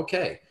together,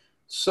 okay.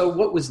 So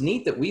what was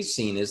neat that we've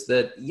seen is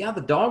that, yeah,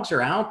 the dogs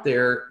are out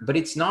there, but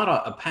it's not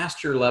a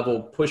pasture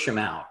level push them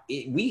out.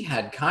 We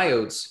had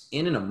coyotes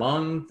in and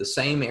among the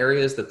same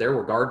areas that there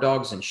were guard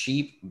dogs and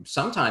sheep,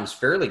 sometimes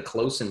fairly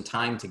close in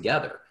time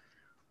together,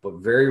 but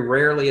very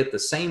rarely at the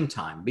same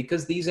time,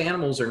 because these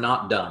animals are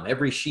not dumb.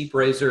 Every sheep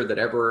raiser that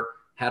ever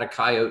had a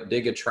coyote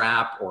dig a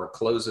trap or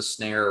close a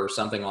snare or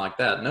something like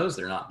that knows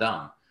they're not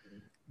dumb.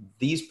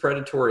 These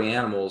predatory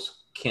animals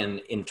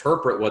can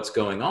interpret what's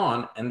going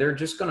on, and they're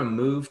just going to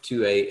move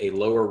to a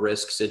lower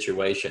risk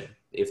situation,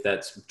 if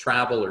that's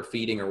travel or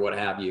feeding or what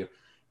have you.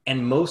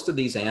 And most of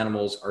these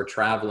animals are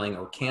traveling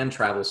or can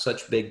travel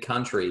such big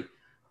country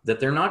that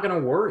they're not going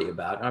to worry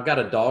about. I've got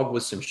a dog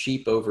with some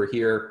sheep over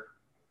here.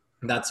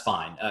 That's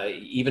fine.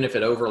 Even if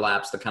it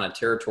overlaps the kind of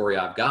territory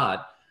I've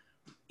got,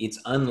 it's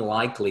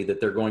unlikely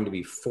that they're going to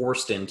be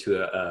forced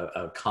into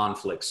a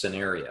conflict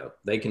scenario.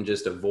 They can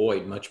just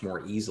avoid much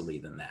more easily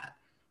than that.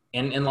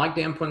 And like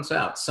Dan points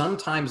out,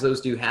 sometimes those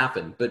do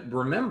happen. But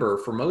remember,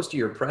 for most of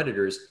your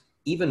predators,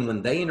 even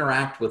when they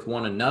interact with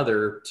one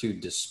another to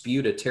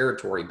dispute a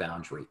territory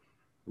boundary,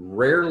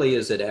 rarely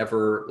is it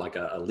ever like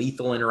a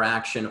lethal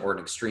interaction or an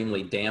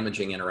extremely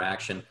damaging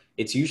interaction.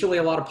 It's usually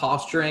a lot of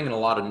posturing and a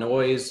lot of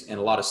noise and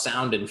a lot of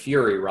sound and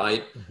fury,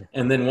 right?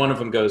 And then one of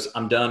them goes,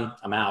 I'm done,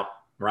 I'm out,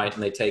 right?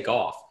 And they take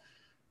off.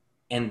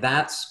 And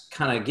that's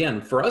kind of,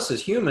 again, for us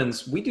as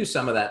humans, we do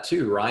some of that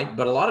too, right?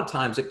 But a lot of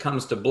times it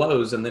comes to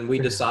blows, and then we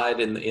decide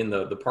in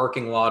the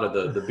parking lot of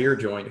the beer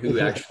joint who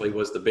actually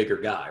was the bigger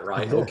guy,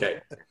 right? Okay.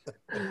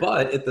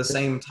 But at the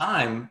same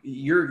time,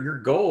 your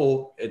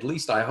goal, at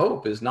least I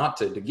hope, is not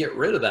to get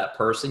rid of that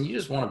person. You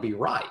just want to be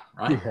right?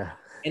 Yeah.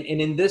 And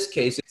in this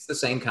case, it's the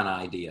same kind of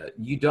idea.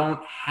 You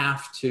don't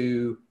have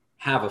to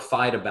have a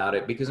fight about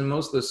it, because in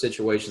most of those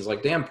situations,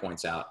 like Dan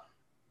points out,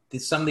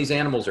 some of these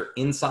animals are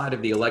inside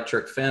of the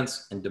electric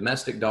fence, and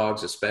domestic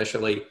dogs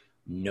especially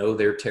know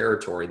their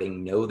territory. They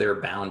know their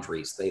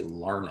boundaries. They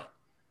learn it.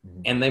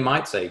 Mm-hmm. And they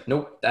might say,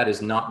 nope, that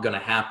is not going to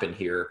happen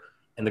here.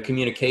 And the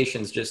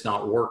communication's just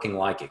not working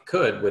like it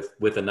could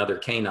with another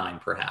canine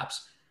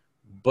perhaps,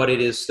 but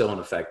it is still an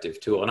effective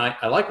tool. And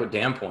I like what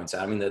Dan points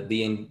out. I mean,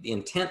 the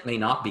intent may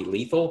not be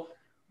lethal,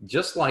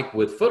 just like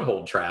with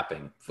foothold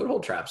trapping.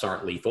 Foothold traps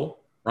aren't lethal,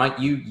 right?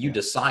 You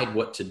decide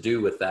what to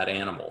do with that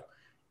animal.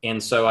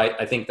 And so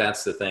I think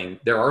that's the thing.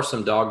 There are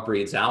some dog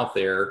breeds out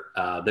there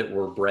that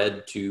were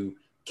bred to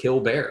kill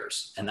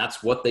bears, and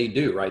that's what they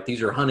do, right?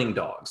 These are hunting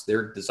dogs.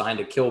 They're designed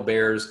to kill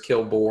bears,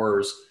 kill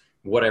boars,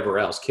 whatever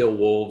else, kill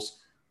wolves.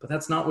 But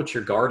that's not what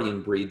your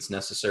guardian breeds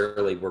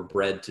necessarily were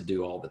bred to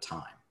do all the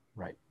time.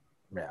 Right.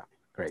 Yeah.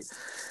 Great.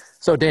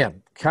 So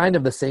Dan, kind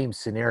of the same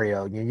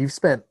scenario. You've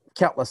spent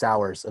countless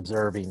hours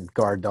observing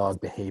guard dog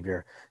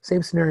behavior.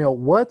 Same scenario.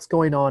 What's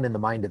going on in the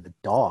mind of the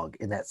dog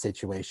in that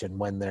situation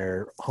when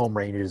their home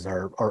ranges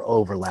are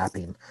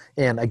overlapping?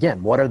 And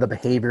again, what are the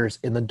behaviors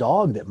in the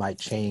dog that might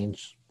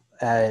change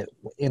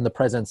in the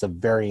presence of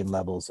varying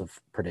levels of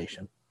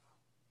predation?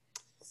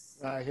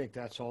 I think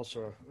that's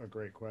also a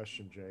great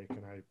question, Jake.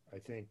 And I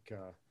think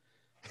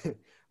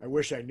I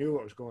wish I knew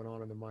what was going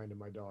on in the mind of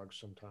my dogs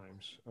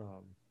sometimes.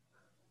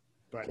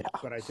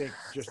 But I think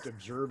just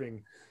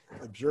observing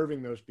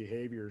those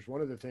behaviors,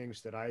 one of the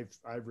things that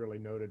I've really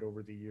noted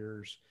over the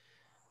years,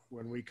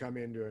 when we come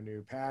into a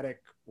new paddock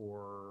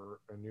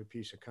or a new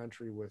piece of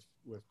country with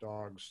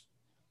dogs,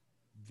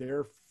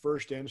 their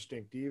first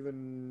instinct,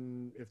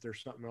 even if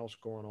there's something else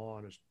going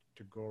on, is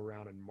to go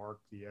around and mark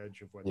the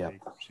edge of what they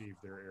perceive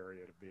their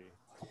area to be.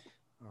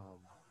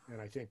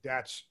 And I think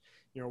that's,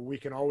 we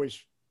can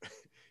always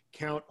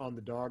count on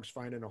the dogs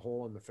finding a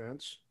hole in the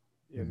fence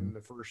in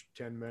the first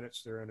 10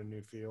 minutes they're in a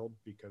new field,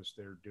 because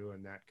they're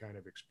doing that kind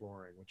of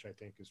exploring, which I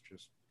think is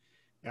just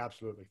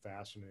absolutely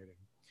fascinating.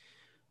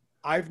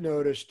 I've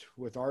noticed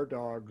with our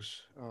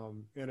dogs,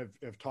 and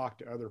have talked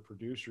to other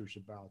producers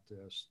about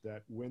this,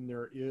 that when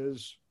there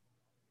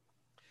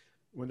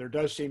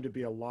does seem to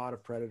be a lot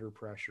of predator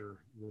pressure,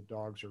 the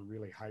dogs are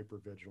really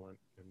hyper vigilant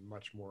and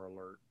much more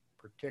alert,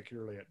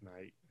 particularly at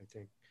night. I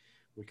think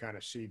we kind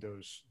of see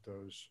those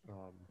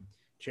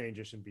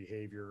changes in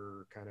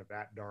behavior kind of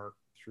at dark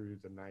through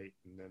the night,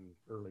 and then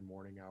early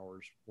morning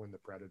hours when the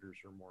predators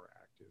are more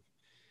active.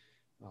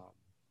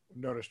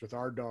 Noticed with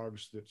our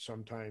dogs that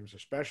sometimes,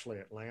 especially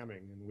at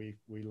lambing, and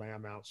we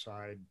lamb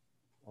outside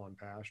on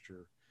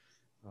pasture,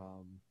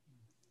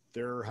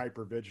 they're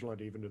hyper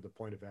vigilant even to the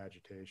point of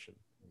agitation.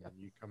 And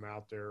you come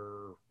out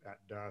there at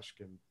dusk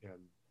and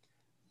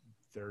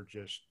they're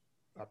just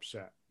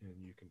upset, and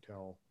you can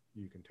tell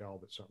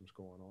that something's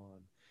going on.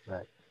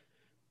 Right.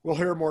 We'll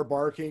hear more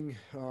barking.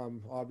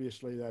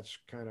 Obviously, that's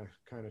kind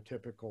of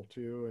typical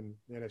too.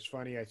 And it's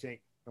funny. I think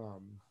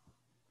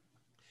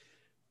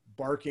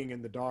barking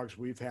in the dogs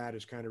we've had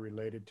is kind of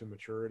related to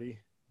maturity.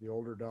 The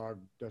older dog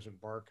doesn't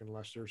bark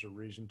unless there's a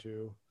reason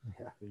to.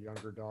 Yeah. The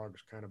younger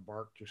dogs kind of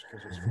bark just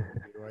because it's fun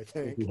to do, I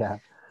think. Yeah.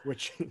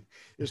 Which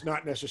is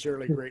not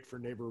necessarily great for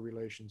neighbor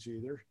relations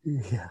either.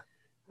 Yeah.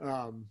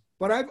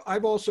 But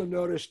I've also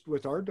noticed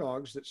with our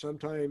dogs that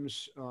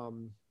sometimes,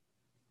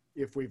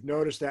 if we've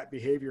noticed that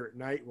behavior at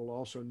night, we'll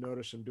also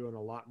notice them doing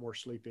a lot more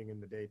sleeping in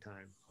the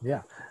daytime.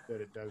 Yeah.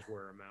 That it does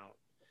wear them out.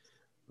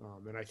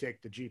 And I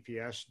think the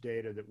GPS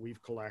data that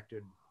we've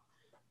collected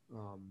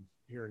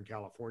here in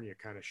California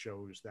kind of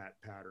shows that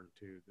pattern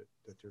too,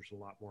 that there's a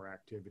lot more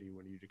activity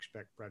when you'd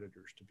expect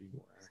predators to be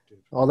more active.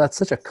 Well, that's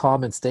such a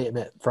common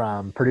statement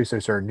from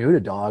producers who are new to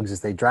dogs,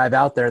 is they drive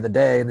out there in the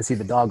day and they see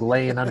the dog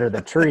laying under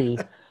the tree.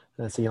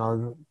 And it's,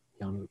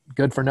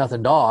 good for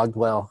nothing dog.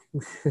 Well,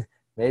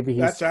 maybe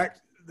he's...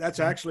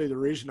 That's actually the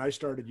reason I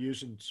started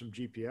using some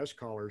GPS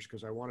collars,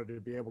 because I wanted to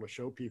be able to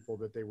show people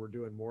that they were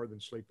doing more than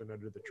sleeping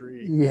under the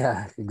tree.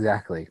 Yeah,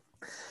 exactly.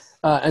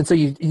 And so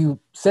you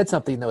said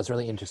something that was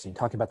really interesting,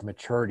 talking about the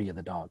maturity of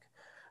the dog.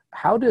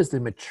 How does the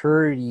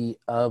maturity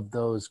of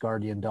those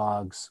guardian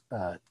dogs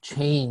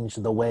change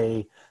the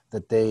way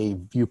that they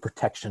view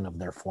protection of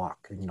their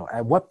flock?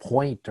 At what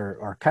point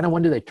or kind of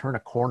when do they turn a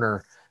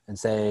corner and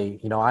say,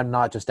 I'm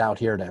not just out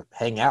here to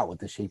hang out with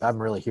the sheep,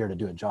 I'm really here to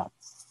do a job?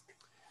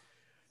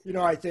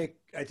 I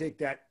think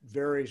that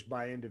varies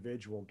by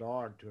individual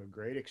dog to a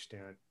great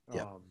extent.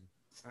 Yep.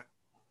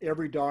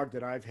 Every dog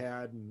that I've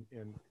had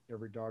and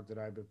every dog that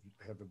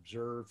have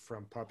observed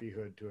from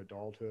puppyhood to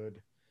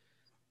adulthood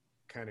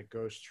kind of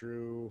goes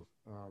through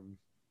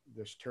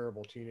this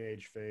terrible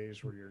teenage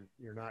phase where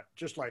you're not,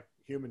 just like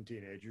human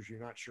teenagers, you're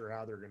not sure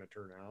how they're going to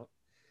turn out.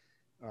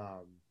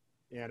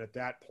 And at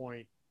that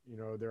point,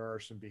 there are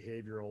some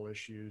behavioral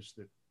issues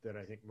that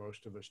I think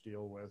most of us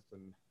deal with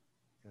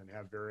and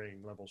have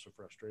varying levels of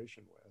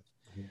frustration with.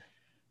 Mm-hmm.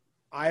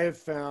 I have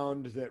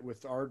found that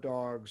with our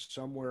dogs,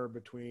 somewhere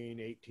between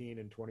 18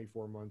 and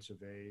 24 months of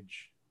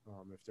age,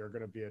 if they're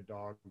going to be a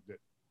dog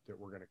that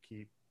we're going to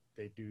keep,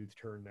 they do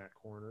turn that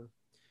corner.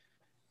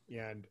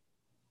 And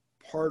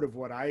part of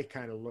what I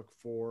kind of look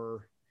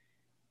for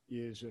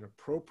is an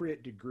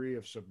appropriate degree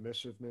of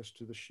submissiveness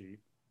to the sheep,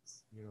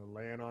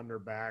 laying on their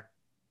back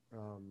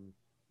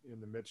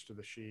in the midst of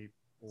the sheep,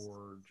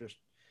 or just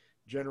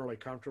generally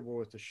comfortable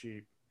with the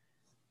sheep,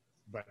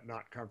 but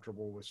not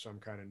comfortable with some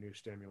kind of new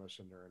stimulus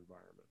in their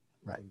environment,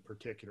 right? In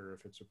particular,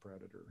 if it's a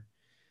predator.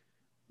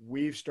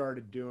 We've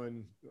started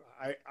doing,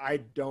 I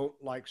don't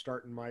like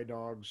starting my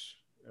dogs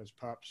as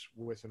pups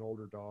with an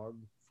older dog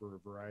for a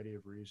variety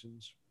of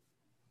reasons.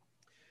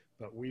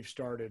 But we've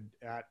started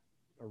at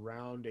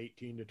around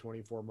 18 to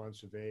 24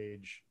 months of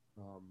age,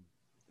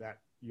 that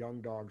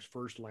young dog's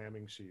first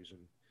lambing season,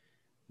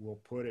 we'll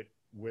put it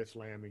with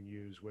lambing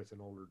ewes with an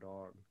older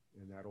dog.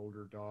 And that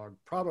older dog,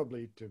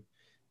 probably to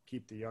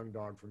keep the young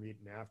dog from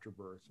eating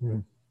afterbirth,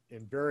 but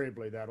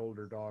invariably that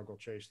older dog will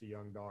chase the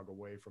young dog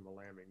away from a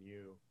lambing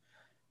ewe.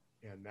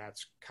 And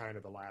that's kind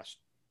of the last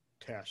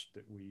test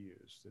that we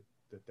use,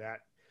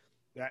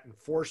 that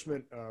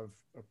enforcement of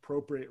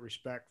appropriate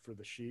respect for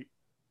the sheep,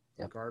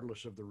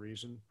 regardless of the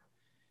reason,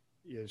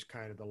 is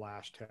kind of the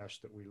last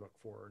test that we look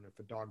for. And if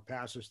a dog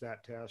passes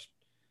that test,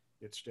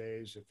 it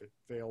stays. If it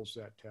fails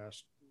that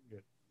test,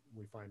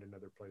 we find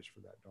another place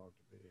for that dog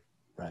to be.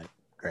 Right.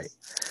 Great.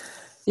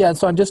 Yeah. And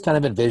so I'm just kind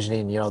of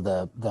envisioning,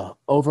 the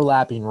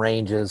overlapping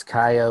ranges,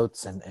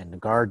 coyotes and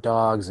guard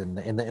dogs and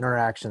the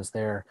interactions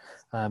there.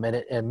 And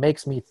it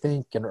makes me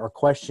think or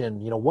question,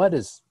 what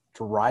is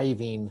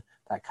driving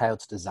that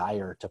coyote's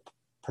desire to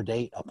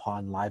predate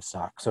upon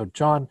livestock? So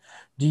John,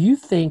 do you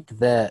think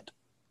that,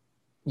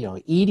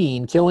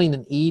 killing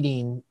and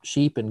eating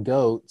sheep and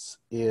goats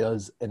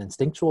is an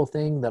instinctual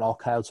thing that all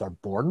coyotes are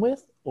born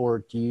with, or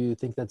do you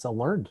think that's a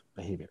learned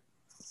behavior?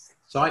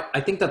 So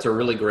I think that's a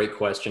really great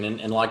question.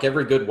 And like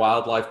every good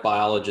wildlife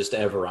biologist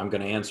ever, I'm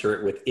going to answer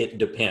it with, it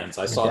depends.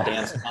 I saw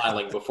Dan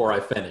smiling before I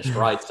finished,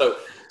 right? So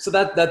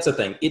that's the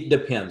thing. It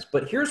depends.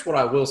 But here's what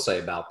I will say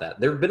about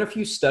that. There have been a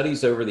few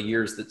studies over the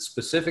years that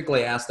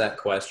specifically ask that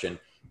question.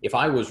 If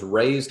I was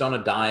raised on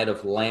a diet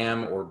of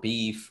lamb or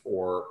beef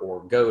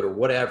or goat or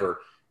whatever,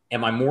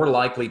 am I more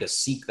likely to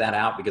seek that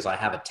out because I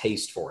have a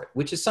taste for it?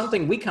 Which is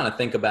something we kind of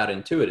think about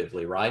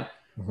intuitively, right?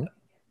 Mm-hmm.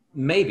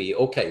 Maybe.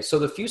 Okay. So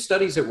the few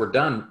studies that were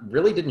done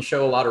really didn't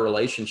show a lot of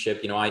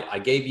relationship. I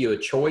gave you a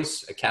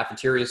choice, a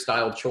cafeteria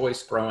style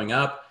choice growing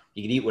up.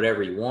 You could eat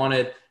whatever you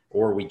wanted,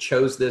 or we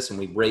chose this and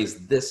we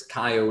raised this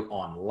coyote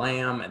on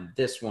lamb and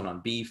this one on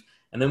beef.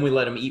 And then we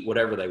let them eat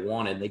whatever they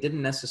wanted. They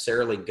didn't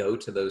necessarily go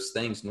to those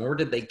things, nor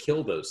did they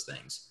kill those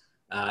things.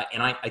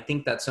 And I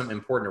think that's something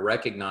important to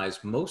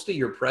recognize. Most of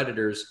your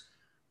predators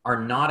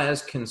are not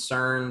as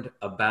concerned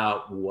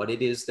about what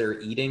it is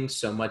they're eating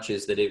so much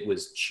as that it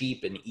was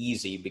cheap and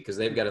easy, because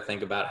they've got to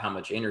think about how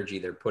much energy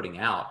they're putting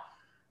out.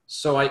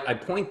 So I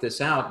point this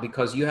out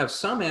because you have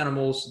some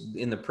animals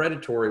in the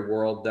predatory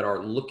world that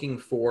are looking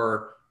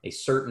for a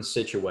certain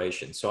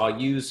situation. So I'll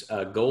use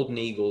golden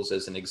eagles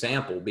as an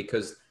example,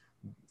 because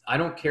I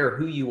don't care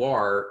who you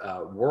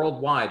are,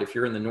 worldwide, if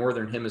you're in the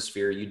Northern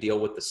Hemisphere, you deal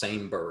with the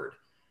same bird.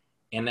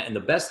 And the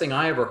best thing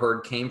I ever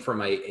heard came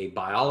from a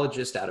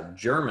biologist out of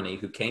Germany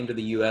who came to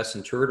the U.S.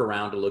 and toured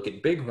around to look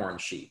at bighorn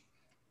sheep,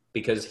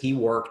 because he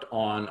worked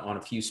on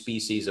a few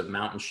species of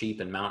mountain sheep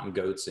and mountain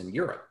goats in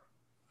Europe.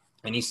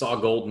 And he saw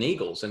golden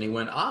eagles and he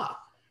went,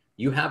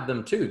 you have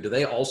them too. Do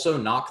they also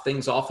knock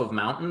things off of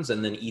mountains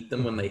and then eat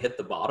them when they hit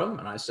the bottom?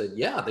 And I said,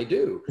 yeah, they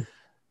do.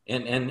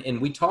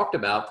 And we talked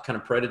about kind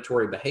of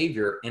predatory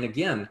behavior. And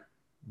again,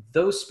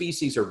 those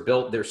species are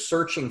built, they're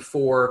searching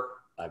for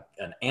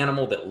an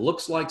animal that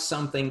looks like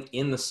something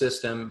in the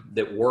system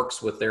that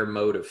works with their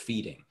mode of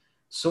feeding.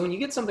 So when you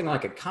get something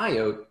like a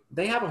coyote,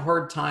 they have a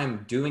hard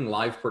time doing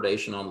live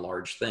predation on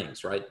large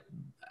things, right?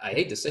 I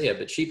hate to say it,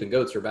 but sheep and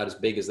goats are about as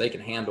big as they can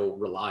handle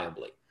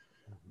reliably.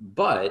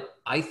 But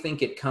I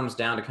think it comes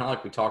down to kind of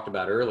like we talked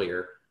about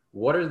earlier,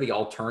 what are the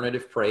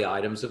alternative prey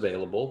items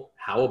available?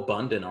 How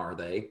abundant are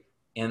they?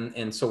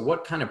 And so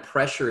what kind of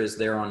pressure is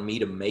there on me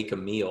to make a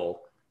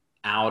meal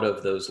out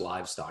of those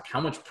livestock?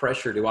 How much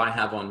pressure do I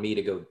have on me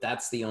to go,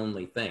 that's the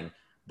only thing?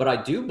 But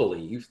I do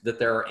believe that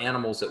there are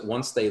animals that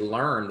once they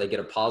learn, they get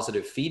a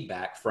positive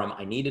feedback from,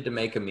 I needed to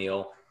make a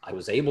meal. I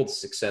was able to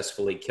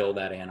successfully kill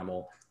that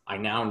animal. I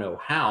now know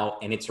how,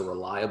 and it's a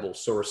reliable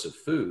source of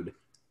food.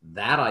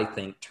 That, I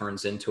think,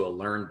 turns into a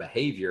learned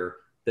behavior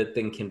that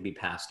then can be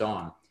passed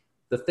on.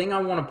 the thing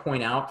I want to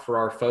point out for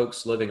our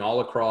folks living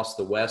all across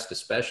the West,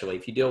 especially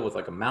if you deal with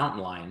like a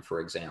mountain lion, for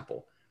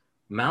example,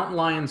 mountain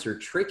lions are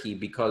tricky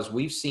because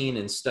we've seen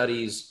in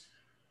studies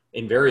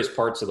in various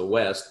parts of the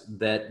West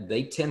that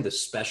they tend to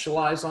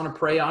specialize on a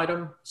prey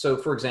item. So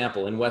for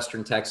example, in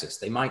Western Texas,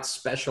 they might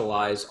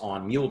specialize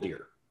on mule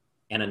deer,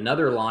 and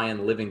another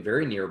lion living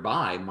very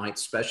nearby might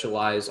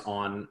specialize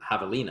on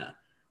javelina,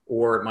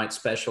 or it might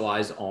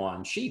specialize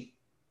on sheep,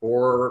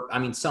 or I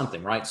mean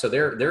something, right? So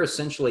they're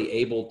essentially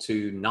able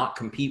to not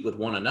compete with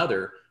one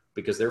another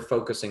because they're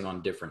focusing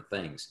on different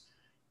things.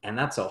 And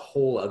that's a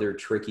whole other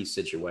tricky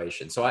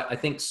situation. So I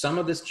think some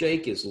of this,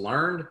 Jake, is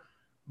learned,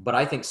 but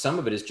I think some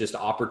of it is just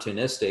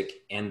opportunistic,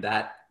 and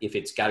that if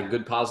it's got a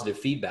good positive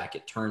feedback,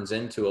 it turns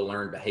into a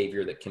learned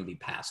behavior that can be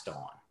passed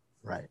on.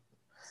 Right.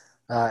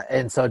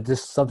 And so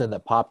just something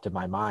that popped in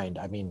my mind.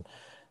 I mean,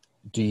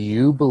 do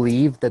you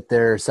believe that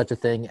there's such a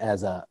thing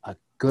as a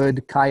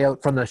good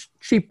coyote from the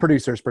sheep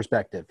producer's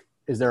perspective?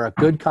 Is there a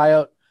good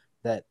coyote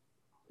that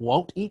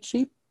won't eat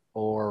sheep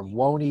or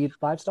won't eat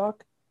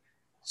livestock?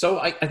 So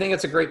I think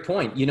that's a great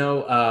point.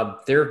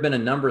 There have been a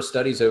number of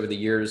studies over the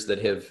years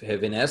that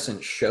have in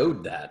essence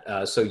showed that.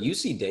 So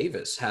UC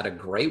Davis had a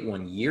great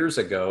one years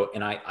ago,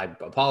 and I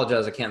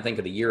apologize, I can't think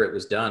of the year it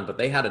was done, but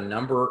they had a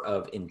number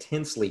of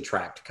intensely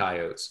tracked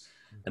coyotes,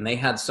 and they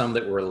had some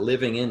that were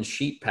living in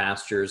sheep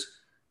pastures,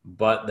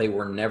 but they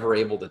were never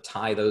able to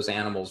tie those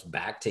animals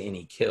back to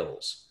any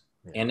kills.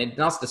 Yeah. And it's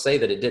not to say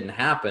that it didn't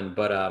happen,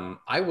 but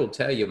I will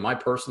tell you, my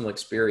personal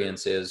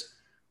experience is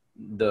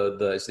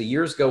as the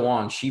years go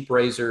on, sheep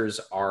raisers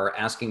are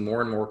asking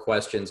more and more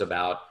questions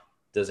about,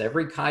 does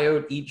every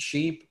coyote eat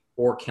sheep,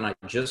 or can I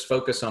just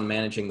focus on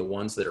managing the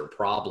ones that are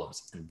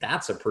problems? And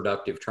that's a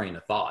productive train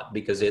of thought,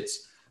 because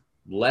it's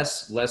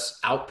less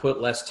output,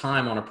 less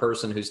time on a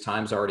person whose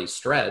time's already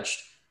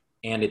stretched,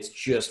 and it's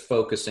just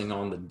focusing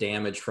on the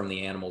damage from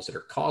the animals that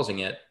are causing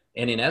it.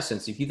 And in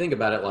essence, if you think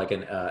about it like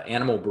an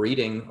animal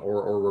breeding,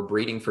 or we're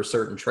breeding for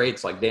certain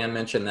traits, like Dan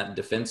mentioned, that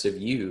defensive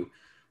ewe,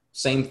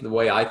 same the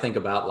way I think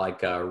about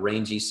like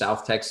rangy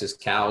South Texas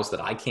cows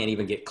that I can't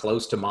even get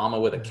close to mama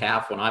with a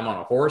calf when I'm on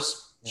a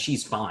horse.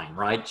 She's fine,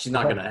 right? She's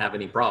not going to have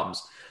any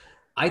problems.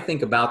 I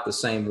think about the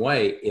same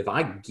way. If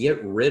I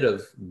get rid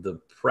of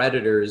the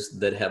predators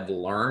that have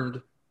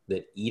learned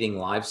that eating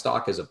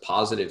livestock is a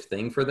positive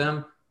thing for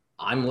them,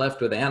 I'm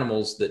left with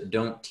animals that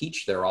don't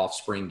teach their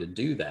offspring to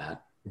do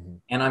that. Mm-hmm.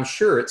 And I'm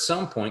sure at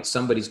some point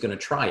somebody's going to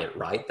try it,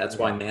 right? That's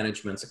why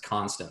management's a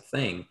constant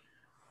thing.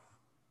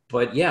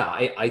 But yeah,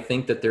 I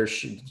think that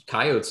there's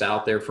coyotes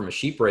out there from a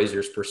sheep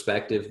raiser's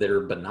perspective that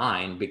are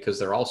benign, because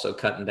they're also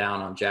cutting down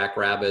on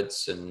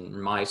jackrabbits and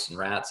mice and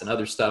rats and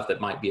other stuff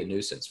that might be a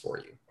nuisance for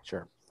you.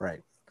 Sure.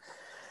 Right.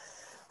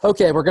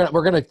 Okay. We're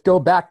going to go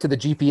back to the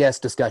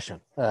GPS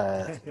discussion,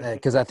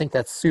 because I think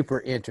that's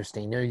super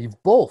interesting. You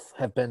both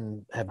have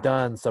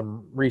done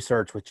some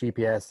research with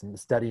GPS and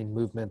studying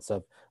movements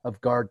of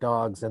guard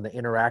dogs and the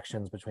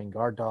interactions between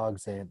guard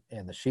dogs and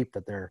the sheep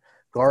that they're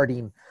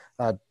guarding.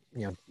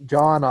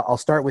 John, I'll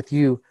start with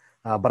you,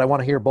 but I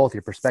want to hear both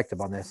your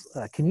perspective on this.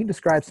 Can you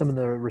describe some of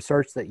the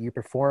research that you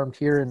performed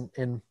here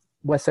in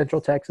West Central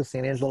Texas,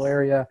 San Angelo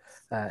area,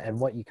 and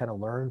what you kind of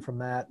learned from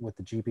that with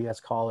the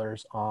GPS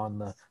collars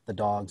on the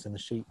dogs and the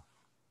sheep?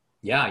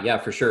 Yeah,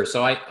 for sure.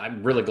 So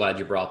I'm really glad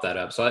you brought that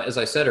up. So as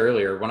I said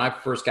earlier, when I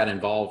first got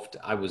involved,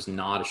 I was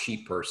not a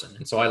sheep person.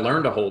 And so I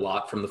learned a whole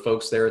lot from the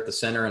folks there at the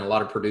center and a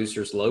lot of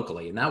producers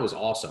locally, and that was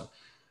awesome.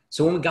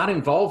 So when we got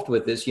involved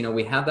with this,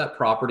 we had that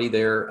property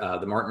there,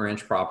 the Martin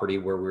Ranch property,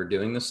 where we were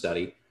doing the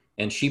study,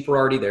 and sheep were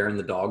already there and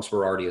the dogs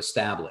were already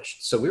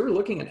established. So we were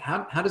looking at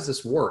how does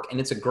this work? And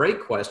it's a great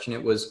question.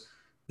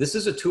 This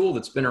is a tool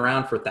that's been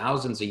around for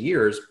thousands of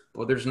years,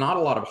 but there's not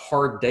a lot of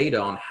hard data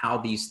on how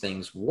these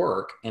things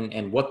work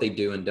and what they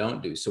do and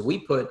don't do. So we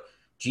put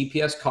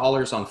GPS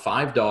collars on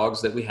 5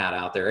 dogs that we had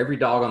out there. Every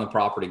dog on the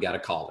property got a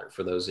collar,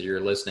 for those of you who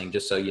are listening,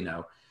 just so you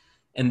know.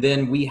 And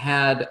then we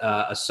had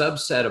a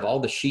subset of all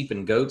the sheep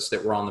and goats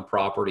that were on the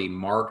property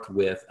marked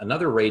with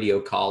another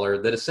radio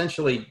collar that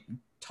essentially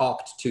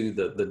talked to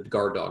the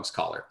guard dog's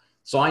collar.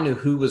 So I knew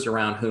who was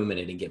around whom at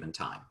any given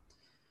time.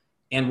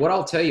 And what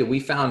I'll tell you,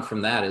 we found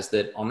from that is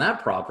that on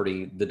that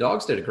property, the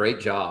dogs did a great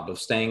job of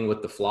staying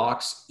with the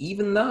flocks,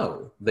 even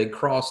though they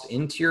crossed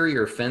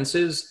interior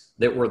fences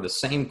that were the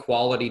same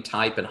quality,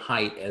 type, and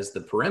height as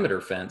the perimeter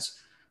fence.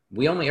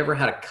 We only ever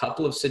had a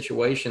couple of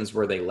situations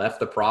where they left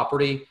the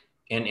property,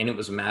 and it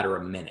was a matter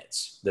of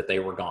minutes that they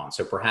were gone.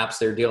 So perhaps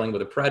they're dealing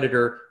with a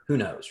predator, who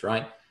knows,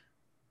 right?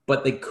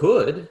 But they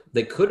could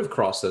have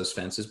crossed those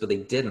fences, but they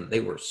didn't. They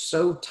were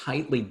so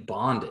tightly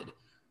bonded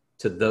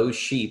to those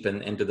sheep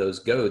and to those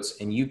goats,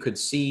 and you could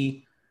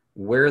see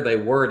where they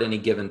were at any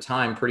given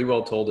time. Pretty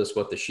well told us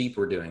what the sheep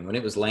were doing. When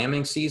it was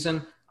lambing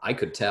season, I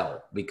could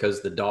tell,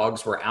 because the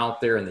dogs were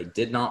out there and they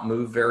did not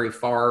move very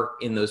far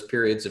in those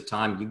periods of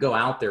time. You go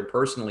out there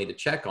personally to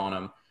check on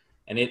them,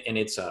 and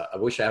it's I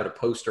wish I had a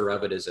poster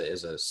of it as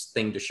a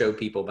thing to show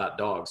people about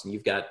dogs. And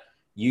you've got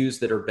ewes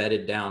that are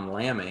bedded down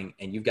lambing,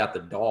 and you've got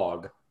the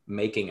dog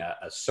making a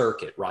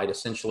circuit, right?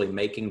 Essentially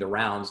making the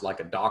rounds like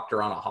a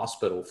doctor on a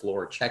hospital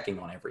floor, checking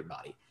on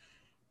everybody.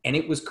 And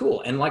it was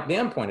cool. And like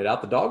Dan pointed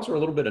out, the dogs were a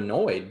little bit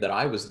annoyed that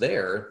I was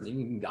there.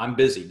 I'm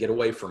busy, get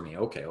away from me.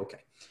 Okay.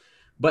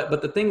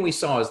 But the thing we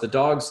saw is the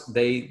dogs,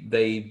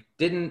 they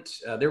didn't,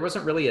 there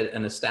wasn't really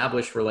an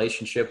established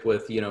relationship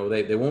with,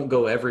 they won't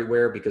go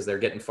everywhere because they're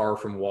getting far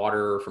from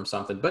water or from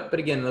something. But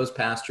again, in those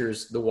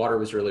pastures, the water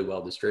was really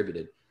well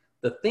distributed.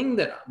 The thing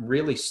that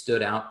really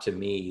stood out to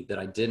me that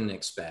I didn't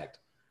expect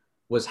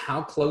was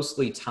how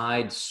closely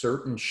tied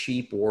certain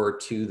sheep were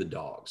to the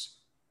dogs.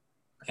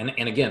 And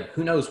again,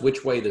 who knows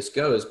which way this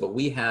goes, but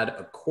we had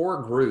a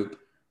core group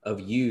of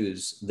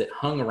ewes that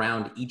hung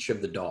around each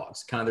of the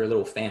dogs, kind of their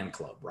little fan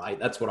club, right?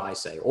 That's what I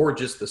say. Or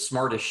just the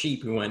smartest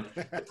sheep who went,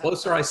 the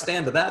closer I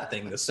stand to that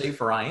thing, the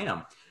safer I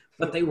am.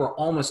 But they were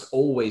almost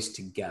always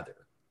together.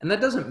 And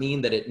that doesn't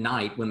mean that at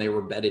night when they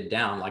were bedded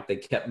down, like they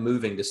kept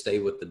moving to stay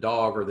with the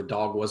dog or the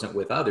dog wasn't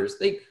with others.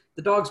 The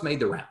dogs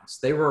made the rounds.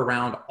 They were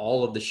around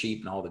all of the sheep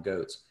and all the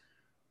goats.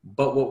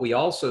 But what we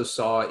also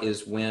saw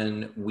is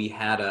when we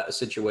had a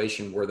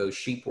situation where those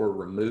sheep were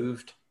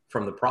removed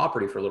from the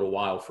property for a little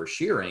while for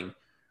shearing,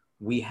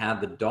 we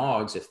had the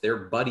dogs, if their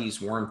buddies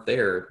weren't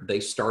there, they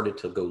started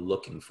to go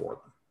looking for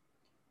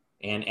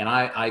them. And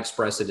I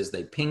express it as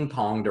they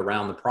ping-ponged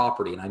around the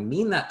property. And I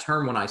mean that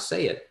term when I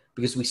say it,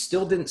 because we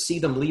still didn't see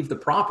them leave the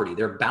property.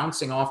 They're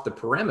bouncing off the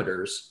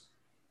perimeters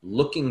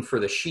looking for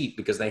the sheep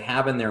because they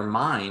have in their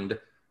mind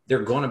they're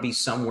going to be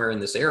somewhere in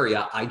this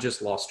area. I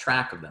just lost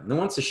track of them. Then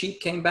once the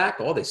sheep came back,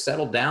 they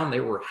settled down.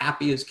 They were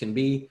happy as can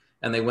be,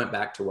 and they went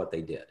back to what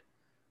they did.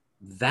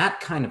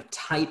 That kind of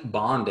tight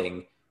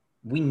bonding,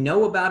 we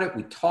know about it,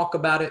 we talk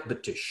about it,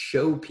 but to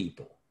show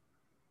people,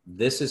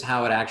 this is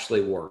how it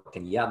actually worked.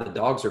 And yeah, the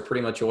dogs are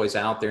pretty much always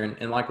out there.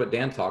 And like what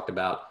Dan talked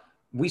about,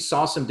 we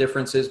saw some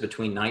differences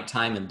between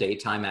nighttime and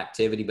daytime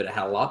activity, but it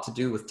had a lot to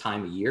do with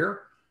time of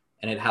year.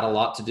 And it had a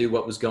lot to do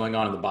what was going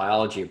on in the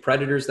biology of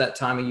predators that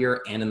time of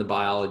year and in the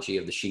biology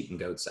of the sheep and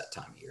goats that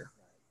time of year.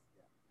 Right.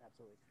 Yeah,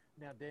 absolutely.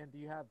 Now, Dan, do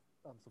you have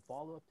some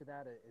follow-up to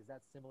that? Is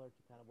that similar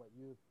to kind of what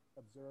you've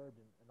observed?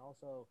 And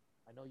also,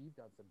 I know you've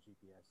done some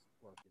GPS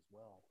work as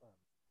well.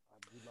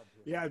 We'd love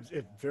to hear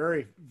it's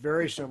very,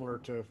 very similar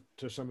to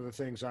some of the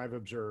things I've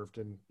observed.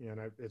 And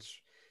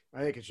I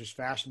think it's just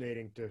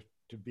fascinating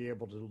to be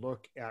able to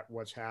look at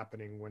what's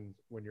happening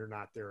when you're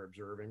not there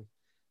observing.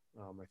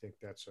 I think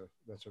that's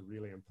a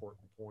really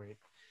important point.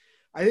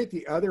 I think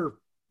the other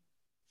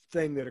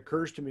thing that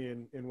occurs to me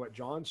in what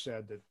John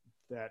said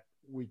that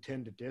we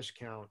tend to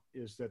discount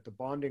is that the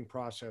bonding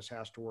process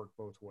has to work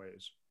both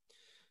ways.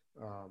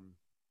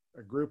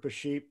 A group of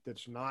sheep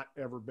that's not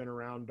ever been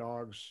around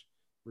dogs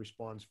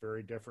responds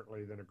very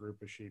differently than a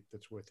group of sheep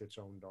that's with its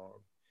own dog.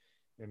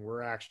 And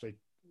we're actually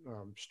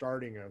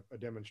starting a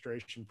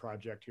demonstration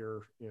project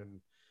here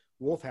in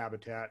wolf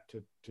habitat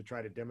to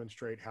try to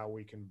demonstrate how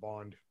we can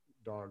bond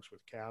dogs with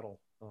cattle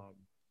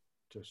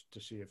to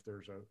see if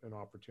there's an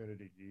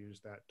opportunity to use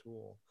that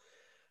tool.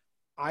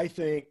 I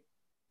think,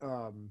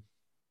 I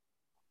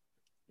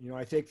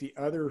think the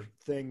other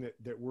thing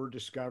that we're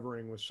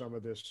discovering with some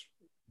of this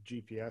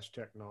GPS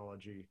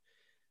technology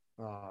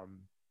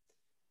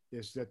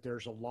is that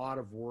there's a lot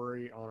of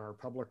worry on our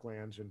public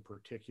lands in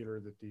particular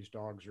that these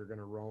dogs are going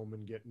to roam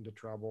and get into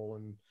trouble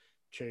and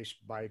chase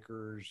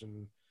bikers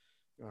and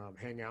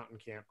hang out in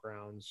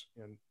campgrounds.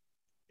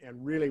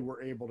 And really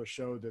we're able to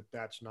show that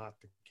that's not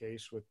the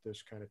case with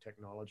this kind of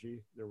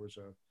technology. There was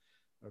a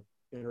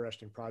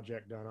interesting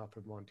project done up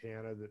in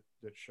Montana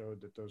that showed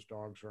that those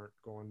dogs aren't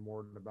going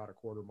more than about a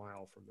quarter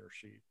mile from their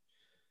sheep.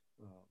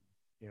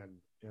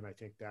 And I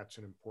think that's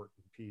an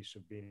important piece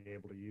of being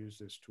able to use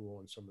this tool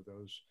in some of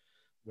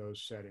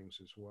those settings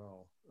as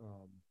well.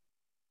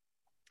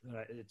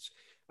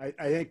 I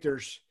think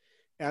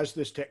as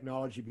this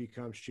technology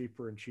becomes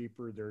cheaper and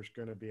cheaper, there's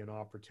going to be an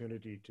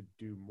opportunity to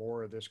do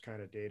more of this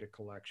kind of data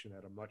collection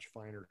at a much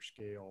finer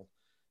scale,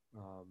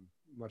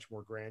 much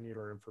more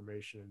granular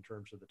information in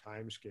terms of the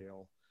time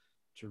scale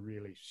to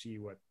really see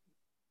what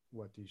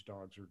these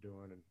dogs are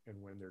doing and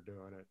when they're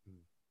doing it and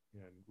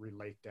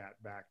relate that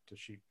back to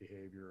sheep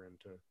behavior and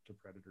to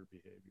predator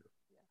behavior.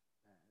 Yeah,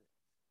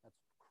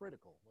 that's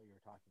critical what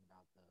you're talking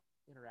about, the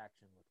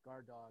interaction with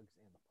guard dogs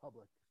and the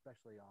public,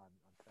 especially on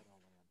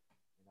federal land.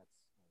 And that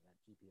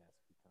GPS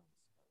becomes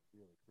a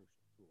really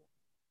crucial tool.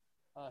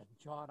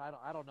 John,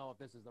 I don't know if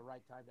this is the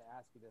right time to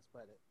ask you this,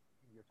 but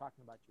you're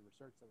talking about your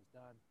research that was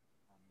done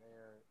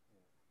there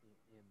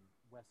in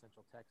West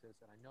Central Texas,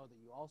 and I know that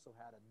you also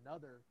had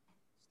another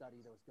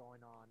study that was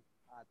going on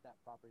at that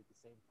property at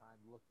the same time,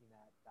 looking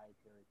at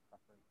dietary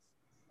preference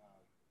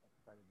of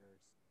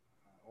predators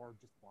or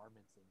just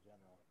varmints in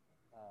general.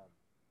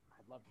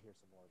 I'd love to hear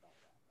some more about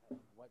that.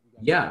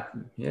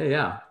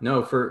 Yeah.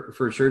 No,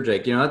 for sure,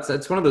 Jake.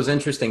 That's one of those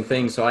interesting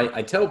things. So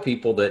I tell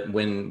people that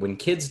when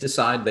kids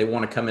decide they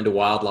want to come into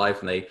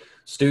wildlife and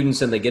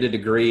students and they get a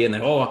degree and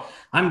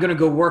I'm going to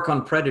go work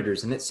on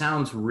predators, and it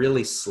sounds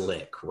really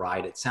slick,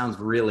 right? It sounds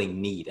really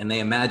neat. And they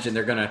imagine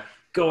they're going to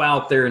go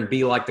out there and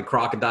be like the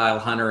crocodile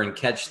hunter and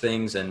catch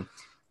things. And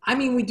I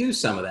mean, we do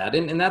some of that.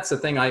 And that's the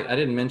thing I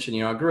didn't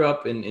mention. I grew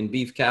up in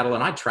beef cattle,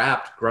 and I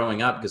trapped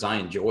growing up because I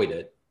enjoyed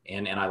it.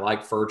 And I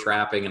like fur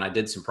trapping, and I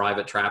did some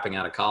private trapping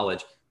out of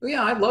college. But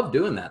yeah, I love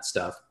doing that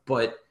stuff.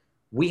 But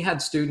we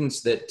had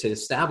students that to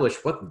establish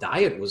what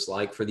diet was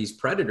like for these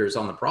predators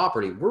on the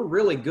property, we're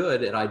really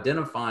good at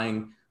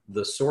identifying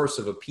the source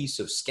of a piece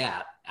of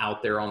scat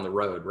out there on the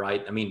road,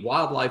 right? I mean,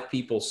 wildlife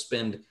people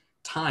spend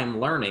time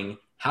learning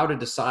how to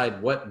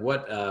decide what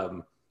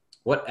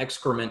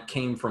excrement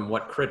came from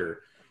what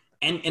critter.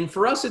 And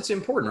for us, it's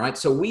important, right?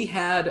 So we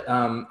had,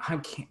 I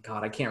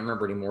can't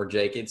remember anymore,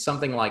 Jake. It's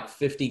something like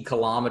 50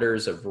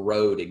 kilometers of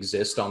road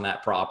exist on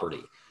that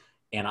property.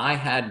 And I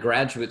had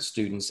graduate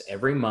students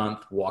every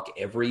month walk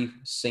every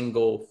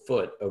single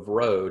foot of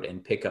road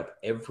and pick up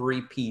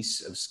every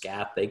piece of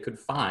scat they could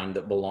find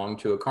that belonged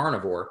to a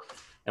carnivore.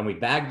 And we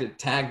bagged it,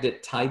 tagged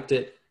it, typed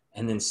it,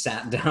 and then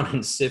sat down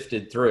and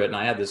sifted through it. And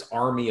I had this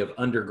army of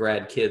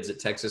undergrad kids at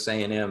Texas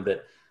A&M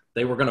that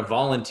they were going to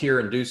volunteer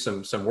and do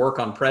some work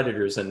on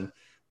predators, and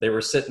they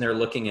were sitting there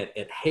looking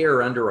at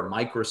hair under a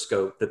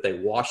microscope that they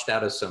washed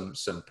out of some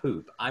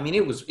poop. I mean,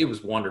 it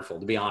was wonderful,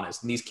 to be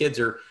honest. And these kids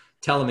are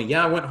telling me,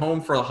 yeah, I went home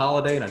for a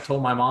holiday and I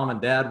told my mom and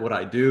dad what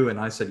I do. And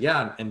I said,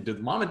 yeah, and do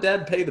mom and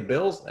dad pay the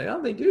bills? Yeah,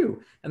 they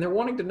do. And they're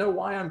wanting to know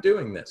why I'm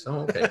doing this.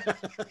 Oh, okay.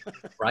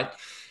 Right.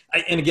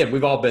 And again,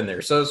 we've all been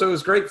there. So it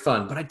was great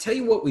fun. But I tell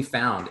you what we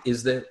found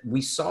is that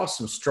we saw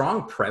some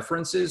strong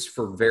preferences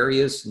for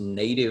various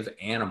native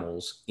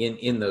animals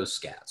in those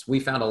scats. We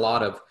found a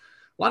lot of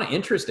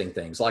interesting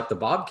things, like the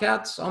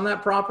bobcats on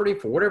that property.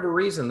 For whatever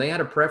reason, they had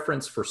a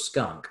preference for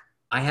skunk.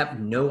 I have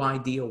no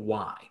idea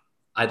why.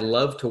 I'd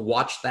love to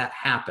watch that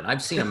happen.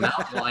 I've seen a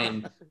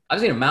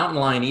mountain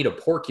lion eat a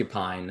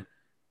porcupine,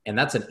 and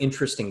that's an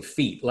interesting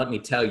feat. Let me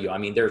tell you. I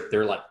mean,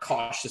 they're like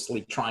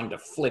cautiously trying to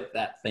flip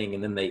that thing,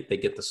 and then they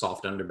get the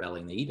soft underbelly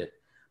and they eat it.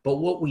 But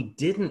what we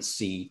didn't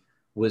see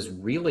was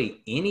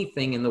really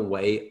anything in the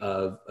way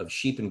of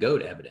sheep and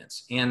goat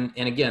evidence. And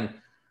again,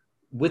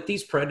 with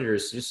these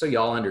predators, just so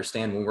y'all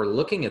understand, when we're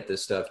looking at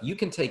this stuff, you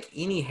can take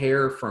any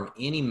hair from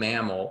any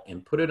mammal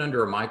and put it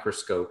under a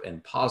microscope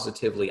and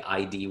positively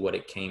ID what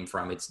it came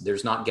from.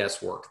 There's not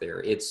guesswork there.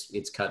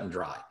 It's cut and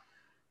dry.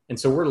 And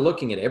so we're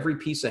looking at every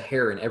piece of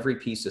hair and every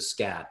piece of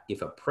scat.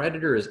 If a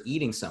predator is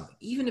eating something,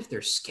 even if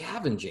they're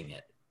scavenging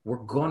it, we're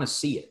going to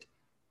see it.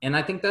 And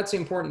I think that's the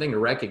important thing to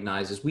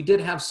recognize is we did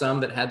have some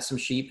that had some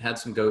sheep, had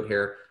some goat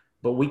hair,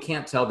 but we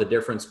can't tell the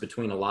difference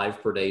between a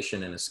live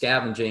predation and a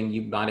scavenging.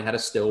 You might have had a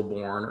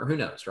stillborn, or who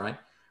knows, right?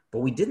 But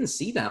we didn't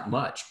see that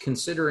much,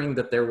 considering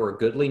that there were a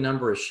goodly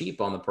number of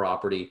sheep on the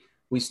property.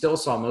 We still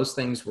saw most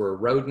things were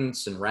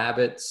rodents and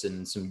rabbits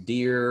and some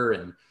deer,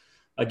 and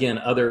again,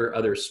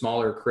 other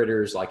smaller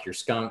critters like your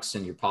skunks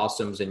and your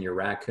possums and your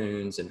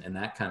raccoons and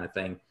that kind of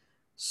thing.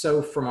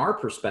 So from our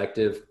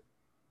perspective,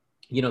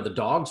 the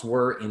dogs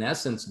were in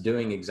essence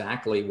doing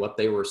exactly what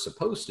they were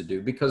supposed to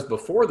do, because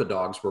before the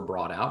dogs were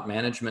brought out,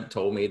 management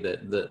told me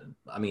that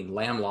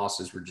lamb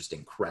losses were just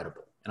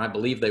incredible. And I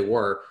believe they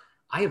were.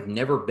 I have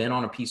never been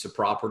on a piece of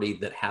property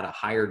that had a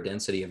higher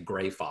density of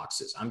gray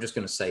foxes. I'm just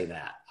going to say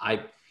that.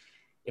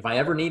 If I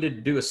ever needed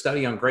to do a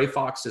study on gray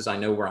foxes, I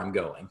know where I'm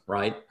going,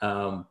 right?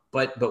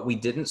 But we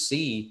didn't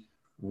see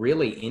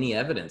really any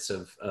evidence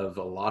of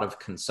a lot of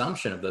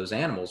consumption of those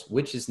animals,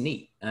 which is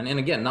neat. And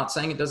again, not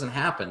saying it doesn't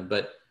happen,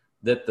 but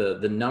that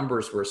the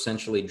numbers were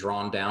essentially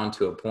drawn down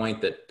to a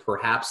point that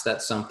perhaps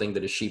that's something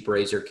that a sheep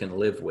raiser can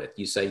live with.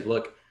 You say,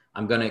 look,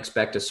 I'm going to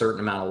expect a certain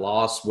amount of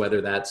loss, whether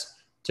that's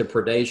to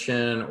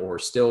predation or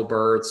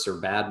stillbirths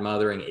or bad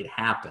mothering, it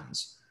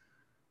happens.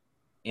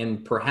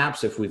 And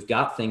perhaps if we've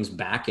got things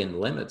back in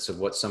limits of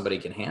what somebody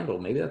can handle,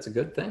 maybe that's a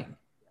good thing.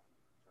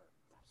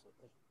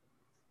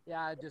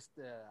 Yeah, I've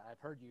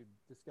heard you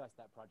discuss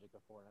that project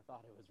before, and I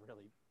thought it was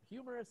really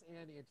humorous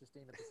and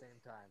interesting at the same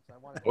time. So I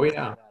wanted to Oh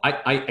yeah,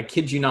 I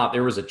kid you not.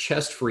 There was a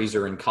chest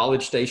freezer in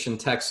College Station,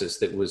 Texas,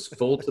 that was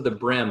full to the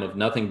brim of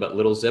nothing but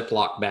little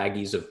Ziploc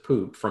baggies of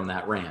poop from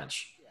that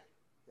ranch. Yeah,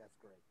 that's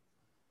great.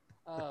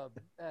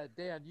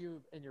 Dan,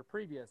 you in your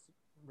previous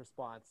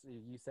response,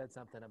 you said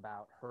something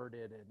about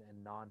herded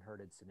and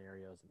non-herded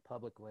scenarios in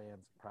public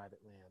lands and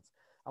private lands.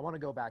 I want to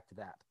go back to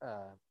that.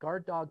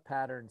 Guard dog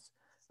patterns.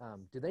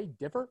 Do they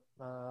differ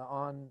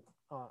in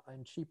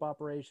sheep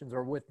operations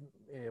or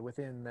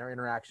within their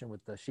interaction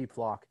with the sheep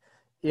flock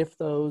if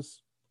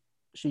those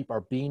sheep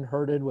are being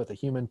herded with a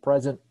human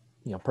present,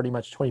 pretty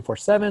much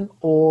 24/7,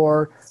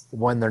 or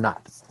when they're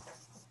not?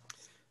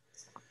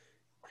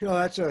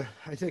 I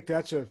think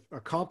that's a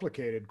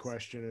complicated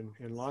question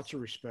in lots of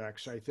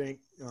respects. I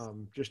think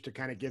just to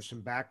kind of give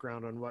some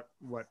background on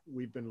what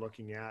we've been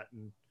looking at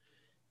and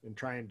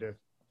trying to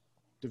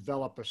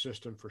develop a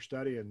system for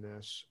studying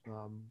this.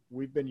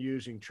 We've been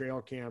using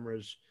trail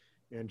cameras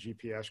and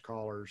GPS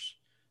collars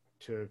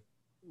to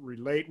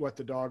relate what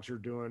the dogs are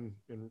doing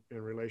in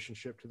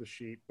relationship to the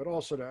sheep, but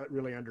also to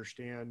really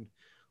understand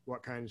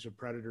what kinds of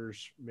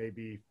predators may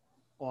be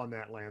on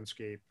that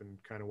landscape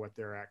and kind of what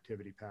their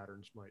activity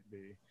patterns might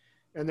be.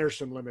 And there's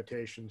some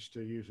limitations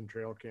to using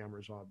trail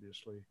cameras,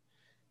 obviously.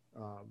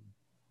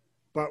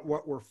 But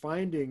what we're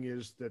finding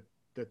is that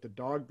the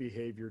dog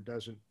behavior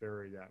doesn't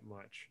vary that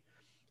much.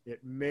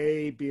 It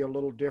may be a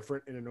little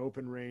different in an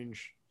open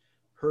range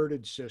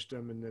herded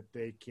system in that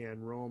they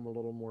can roam a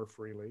little more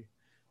freely.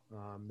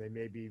 They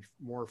may be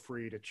more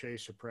free to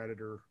chase a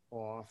predator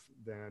off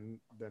than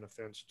a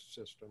fenced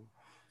system.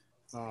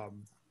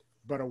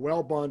 But a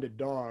well-bonded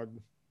dog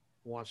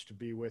wants to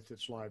be with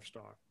its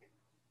livestock.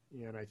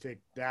 And I think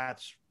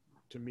that's,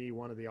 to me,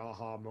 one of the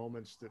aha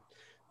moments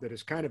that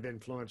has kind of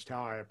influenced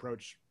how I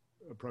approach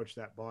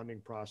that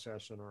bonding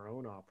process in our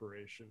own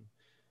operation.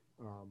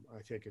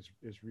 I think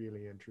is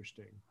really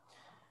interesting.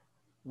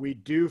 We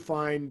do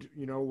find,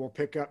 we'll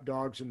pick up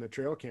dogs in the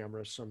trail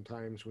cameras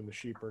sometimes when the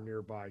sheep are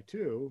nearby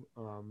too.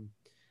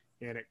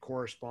 And it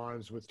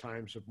corresponds with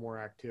times of more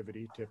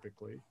activity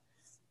typically.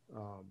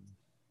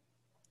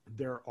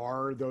 There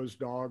are those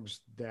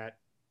dogs that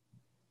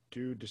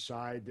do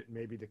decide that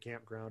maybe the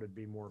campground would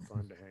be more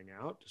fun to hang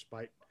out,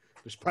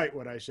 despite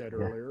what I said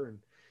earlier.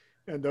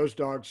 And those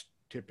dogs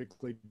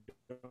typically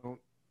don't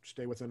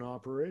stay with an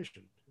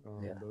operation.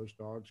 Those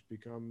dogs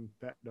become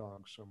pet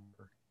dogs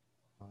somewhere.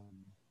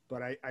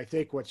 But I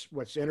think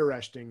what's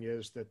interesting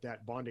is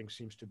that bonding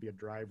seems to be a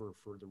driver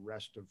for the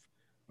rest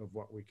of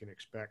what we can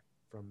expect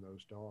from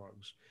those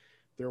dogs.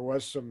 There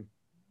was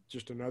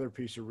just another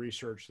piece of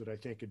research that I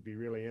think would be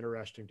really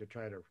interesting to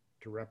try to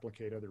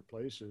replicate other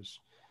places.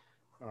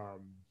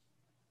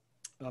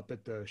 Up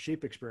at the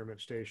sheep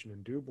experiment station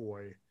in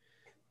Dubois,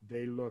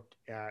 they looked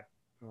at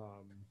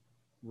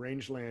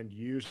rangeland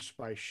use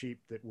by sheep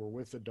that were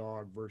with the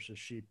dog versus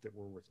sheep that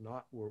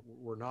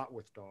were not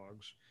with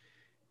dogs.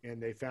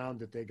 And they found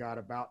that they got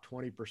about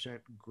 20%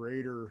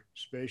 greater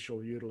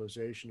spatial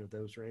utilization of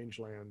those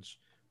rangelands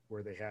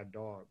where they had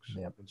dogs.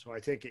 Yep. And so I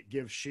think it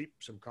gives sheep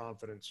some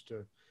confidence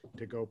to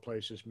go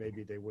places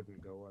maybe they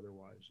wouldn't go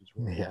otherwise as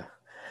well. Yeah.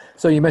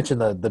 So you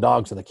mentioned the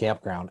dogs in the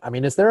campground. I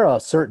mean, is there a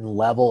certain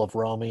level of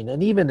roaming?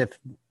 And even if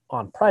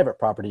on private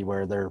property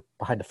where they're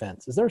behind a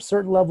fence, is there a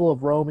certain level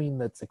of roaming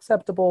that's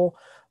acceptable?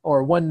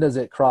 Or when does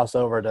it cross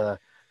over to,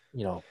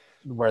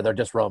 where they're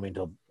just roaming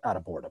out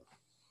of boredom?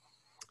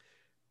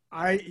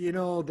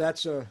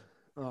 That's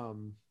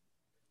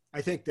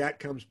I think that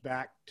comes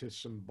back to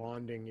some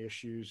bonding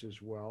issues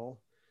as well.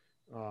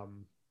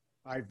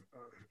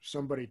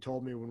 Somebody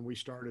told me when we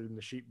started in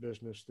the sheep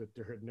business that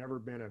there had never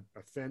been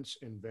a fence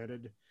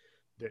invented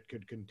that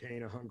could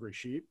contain a hungry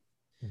sheep.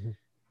 Mm-hmm.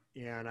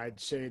 And I'd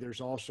say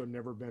there's also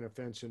never been a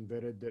fence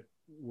invented that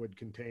would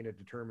contain a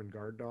determined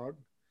guard dog.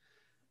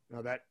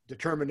 Now that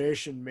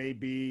determination may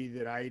be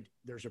that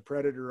there's a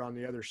predator on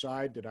the other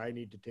side that I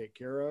need to take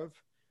care of,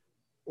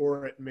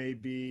 or it may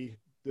be,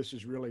 this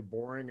is really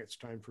boring, it's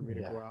time for me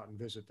to go out and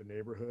visit the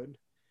neighborhood.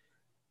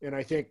 And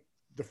I think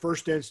the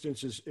first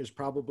instance is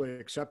probably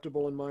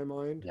acceptable in my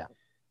mind. Yeah.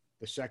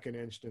 The second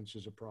instance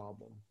is a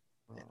problem.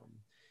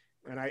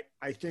 And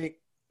I think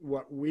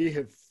what we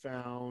have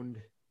found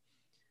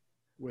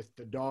with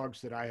the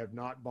dogs that I have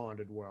not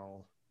bonded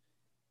well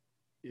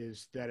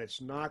is that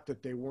it's not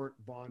that they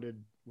weren't bonded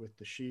with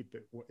the sheep.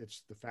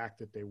 It's the fact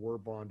that they were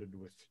bonded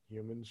with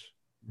humans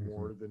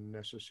more than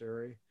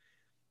necessary.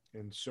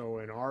 And so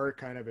in our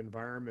kind of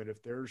environment,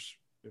 if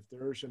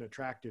there's an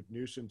attractive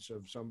nuisance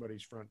of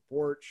somebody's front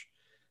porch,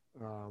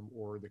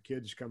 or the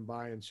kids come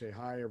by and say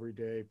hi every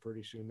day,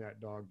 pretty soon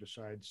that dog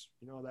decides,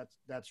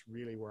 that's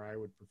really where I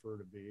would prefer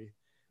to be.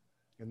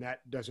 And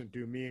that doesn't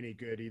do me any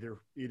good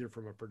either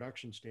from a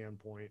production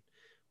standpoint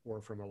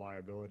or from a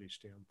liability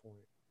standpoint.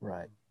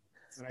 Right.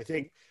 And I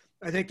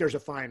think there's a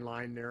fine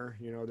line there.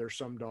 There's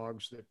some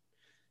dogs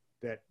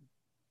that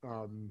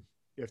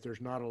if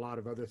there's not a lot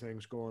of other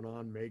things going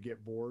on, may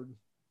get bored.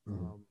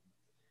 Mm-hmm.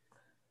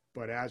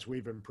 But as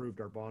we've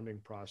improved our bonding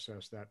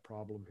process, that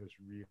problem has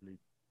really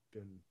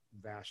been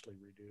vastly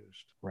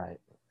reduced. Right.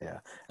 Yeah.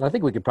 And I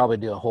think we could probably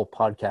do a whole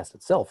podcast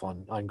itself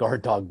on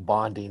guard dog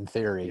bonding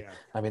theory. Yeah.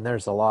 I mean,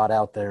 there's a lot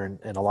out there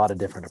and a lot of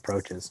different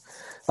approaches.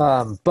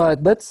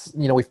 But let's,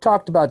 we've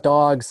talked about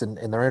dogs and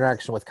their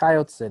interaction with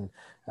coyotes. And,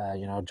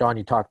 John,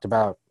 you talked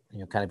about,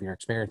 kind of your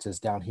experiences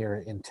down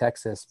here in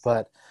Texas.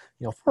 But,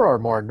 for our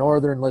more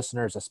northern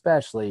listeners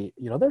especially,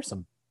 there's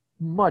some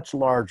much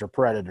larger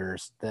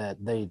predators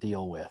that they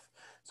deal with.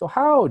 So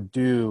how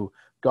do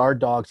guard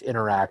dogs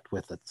interact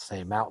with, let's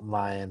say, mountain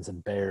lions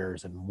and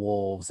bears and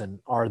wolves? And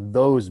are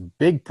those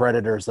big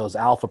predators, those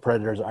alpha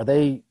predators,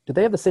 do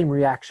they have the same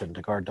reaction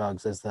to guard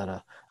dogs as that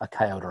a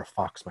coyote or a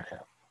fox might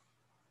have?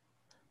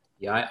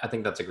 Yeah, I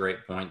think that's a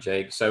great point,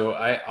 Jake. So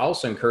I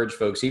also encourage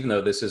folks, even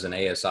though this is an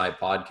ASI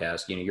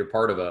podcast, you're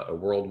part of a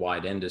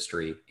worldwide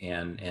industry,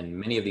 and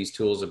many of these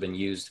tools have been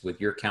used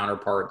with your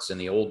counterparts in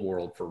the old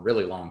world for a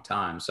really long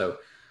time. So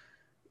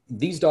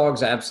these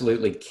dogs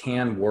absolutely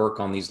can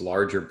work on these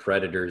larger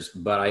predators,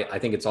 but I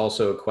think it's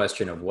also a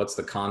question of what's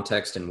the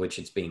context in which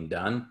it's being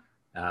done.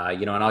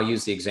 And I'll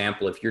use the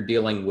example, if you're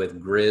dealing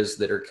with grizz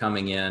that are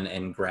coming in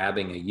and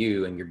grabbing a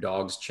ewe and your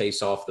dogs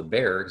chase off the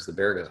bear because the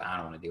bear goes, I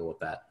don't want to deal with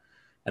that,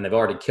 and they've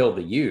already killed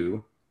the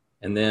ewe,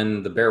 And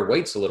then the bear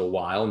waits a little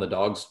while and the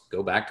dogs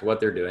go back to what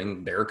they're doing.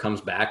 The bear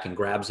comes back and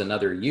grabs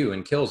another ewe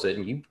and kills it.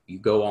 And you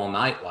go all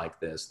night like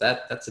this.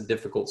 That's a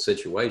difficult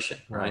situation,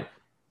 right?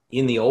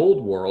 In the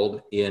old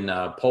world, in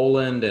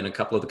Poland and a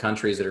couple of the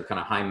countries that are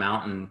kind of high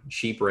mountain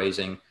sheep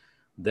raising,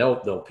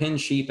 they'll pin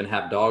sheep and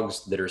have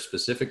dogs that are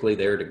specifically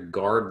there to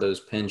guard those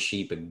pin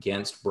sheep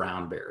against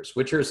brown bears,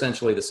 which are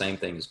essentially the same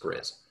thing as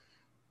grizz.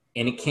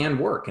 And it can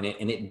work, and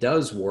it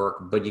does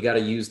work, but you got to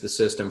use the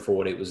system for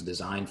what it was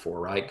designed for,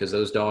 right? Because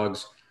those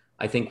dogs,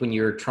 I think when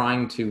you're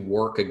trying to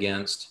work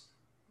against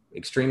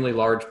extremely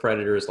large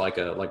predators like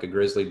a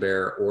grizzly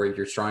bear, or if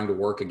you're trying to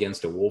work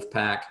against a wolf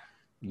pack,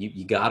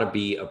 you got to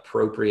be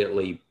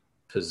appropriately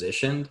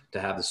positioned to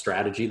have the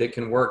strategy that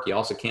can work. You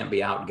also can't be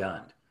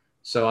outgunned.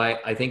 So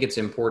I think it's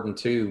important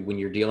too, when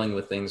you're dealing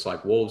with things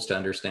like wolves, to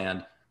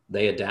understand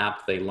they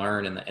adapt, they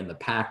learn, and the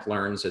pack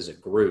learns as a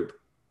group.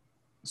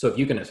 So if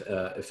you can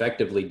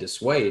effectively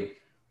dissuade,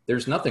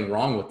 there's nothing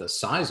wrong with the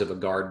size of a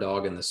guard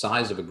dog and the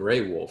size of a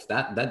gray wolf.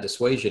 That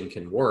dissuasion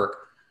can work,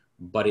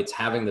 but it's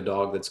having the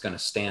dog that's going to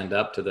stand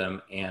up to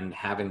them and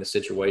having the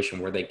situation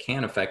where they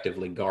can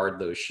effectively guard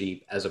those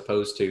sheep, as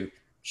opposed to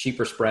sheep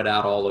are spread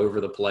out all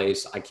over the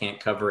place. I can't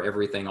cover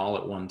everything all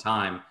at one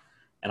time.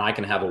 And I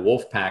can have a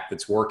wolf pack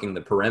that's working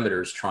the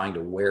perimeters trying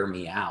to wear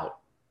me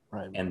out,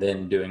 right, and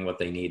then doing what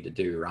they need to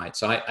do, right?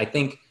 So I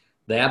think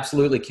they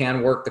absolutely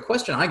can work. The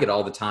question I get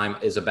all the time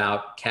is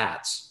about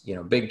cats,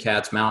 big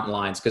cats, mountain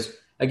lions. Because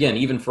again,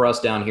 even for us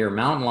down here,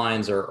 mountain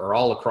lions are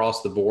all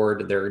across the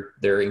board.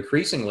 They're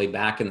increasingly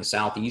back in the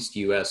Southeast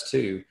US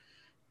too.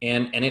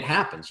 And it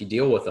happens, you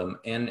deal with them.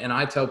 And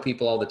I tell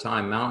people all the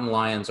time, mountain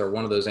lions are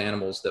one of those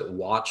animals that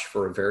watch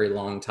for a very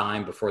long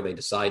time before they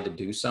decide to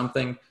do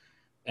something.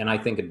 And I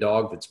think a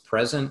dog that's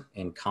present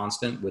and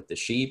constant with the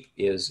sheep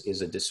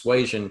is a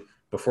dissuasion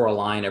before a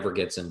lion ever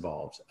gets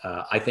involved.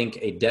 I think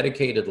a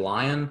dedicated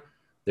lion,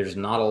 there's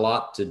not a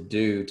lot to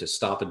do to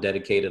stop a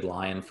dedicated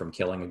lion from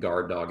killing a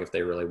guard dog if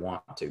they really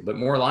want to. But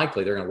more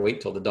likely, they're going to wait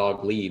till the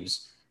dog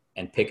leaves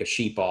and pick a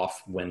sheep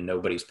off when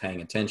nobody's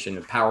paying attention.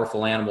 A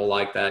powerful animal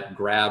like that,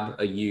 grab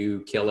a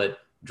ewe, kill it,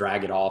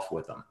 drag it off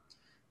with them.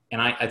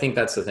 And I think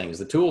that's the thing, is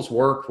the tools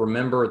work.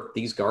 Remember,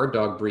 these guard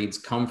dog breeds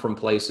come from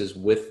places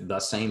with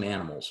the same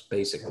animals,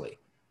 basically.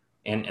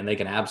 And they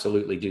can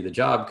absolutely do the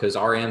job, because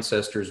our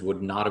ancestors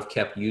would not have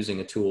kept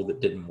using a tool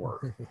that didn't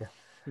work.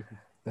 Yeah.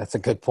 That's a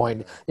good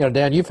point.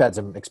 Dan, you've had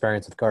some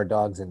experience with guard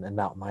dogs and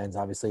mountain lions,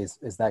 obviously.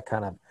 Is that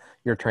kind of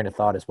your train of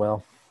thought as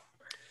well?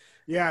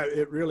 Yeah,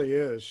 it really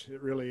is.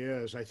 It really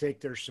is. I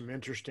think there's some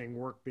interesting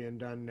work being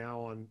done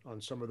now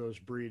on some of those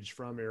breeds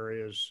from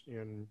areas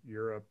in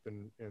Europe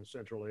and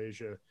Central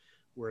Asia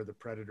where the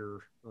predator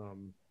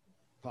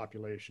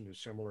population is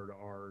similar to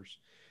ours.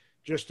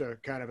 Just a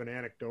kind of an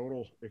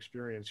anecdotal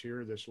experience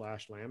here this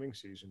last lambing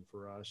season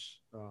for us.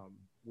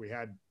 We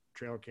had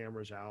trail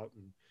cameras out,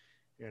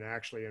 and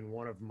actually in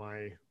one of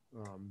my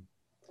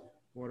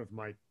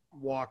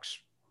walks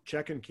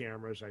checking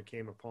cameras, I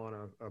came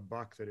upon a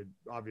buck that had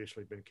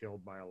obviously been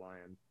killed by a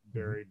lion,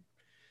 buried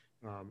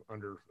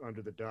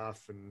under the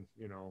duff, and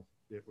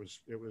it was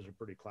a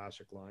pretty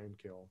classic lion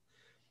kill.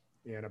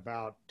 And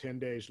about 10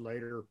 days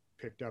later,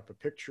 picked up a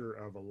picture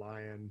of a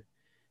lion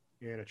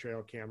and a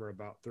trail camera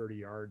about 30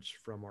 yards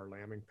from our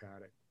lambing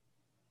paddock.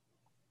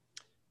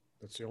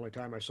 That's the only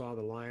time I saw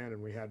the lion,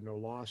 and we had no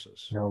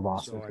losses. No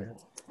losses. So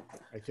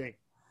I think,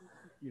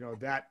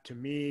 that to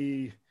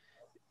me,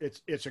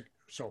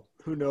 so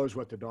who knows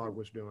what the dog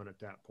was doing at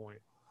that point.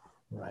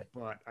 Right.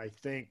 But I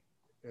think,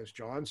 as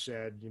John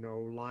said,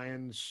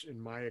 lions, in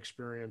my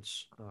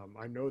experience,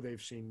 I know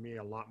they've seen me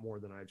a lot more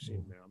than I've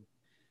seen them.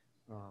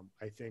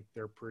 I think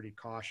they're pretty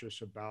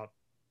cautious about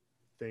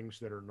things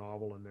that are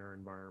novel in their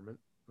environment.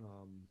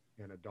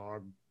 And a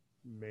dog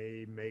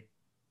may make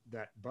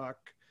that buck,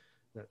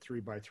 that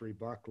 3x3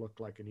 buck, look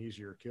like an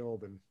easier kill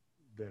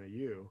than a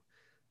ewe,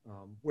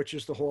 which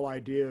is the whole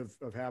idea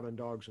of having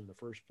dogs in the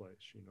first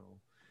place.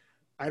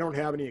 I don't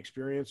have any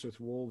experience with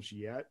wolves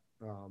yet.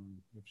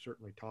 I've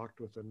certainly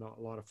talked with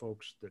a lot of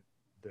folks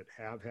that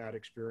have had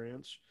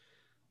experience.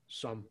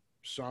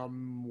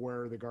 Some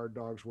where the guard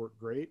dogs work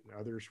great, and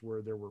others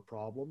where there were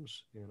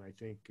problems. And I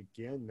think,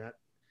 again, that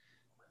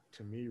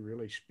to me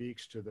really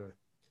speaks to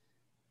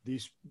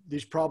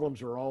these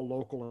problems are all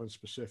local and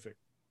specific.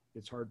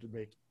 It's hard to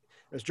make,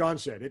 as John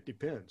said, it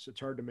depends. It's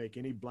hard to make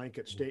any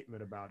blanket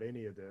statement about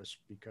any of this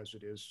because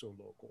it is so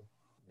local.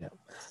 Yeah.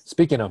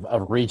 Speaking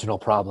of regional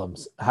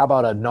problems, how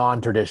about a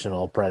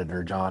non-traditional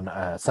predator, John?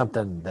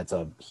 Something that's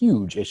a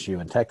huge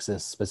issue in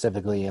Texas,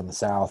 specifically in the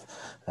South,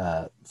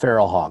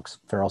 feral hogs,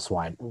 feral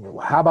swine.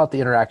 How about the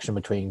interaction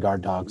between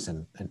guard dogs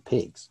and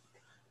pigs?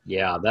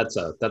 Yeah, that's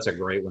a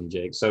great one,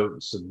 Jake. So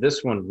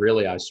this one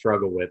really I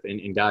struggle with.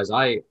 And guys,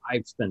 I've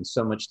spent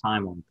so much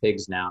time on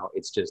pigs now,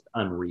 it's just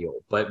unreal.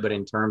 But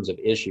in terms of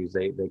issues,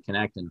 they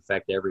connect and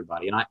affect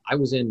everybody. And I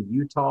was in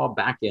Utah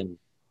back in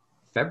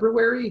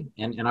February,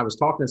 and I was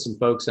talking to some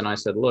folks, and I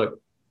said, look,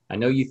 I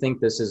know you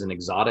think this is an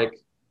exotic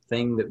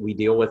thing that we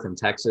deal with in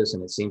Texas,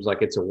 and it seems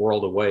like it's a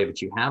world away,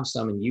 but you have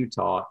some in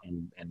Utah,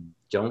 and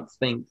don't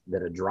think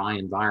that a dry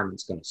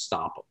environment's going to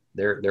stop them.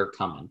 They're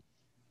coming.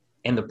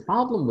 And the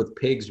problem with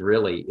pigs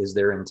really is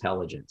their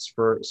intelligence.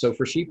 So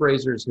for sheep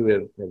raisers who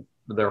have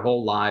their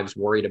whole lives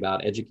worried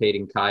about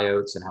educating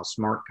coyotes and how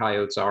smart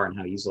coyotes are and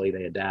how easily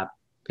they adapt,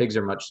 pigs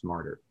are much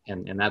smarter.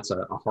 And that's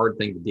a hard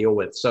thing to deal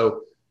with.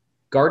 So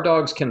guard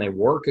dogs, can they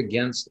work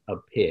against a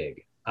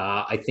pig?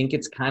 I think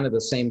it's kind of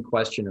the same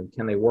question of,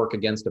 can they work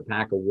against a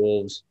pack of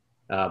wolves?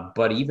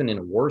 But even in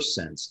a worse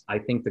sense, I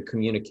think the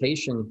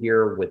communication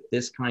here with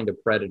this kind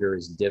of predator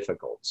is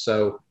difficult.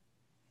 So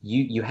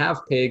you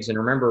have pigs, and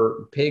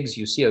remember, pigs,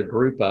 you see a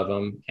group of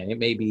them, and it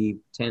may be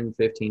 10,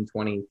 15,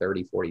 20,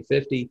 30, 40,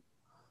 50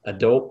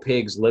 adult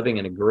pigs living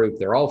in a group.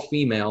 They're all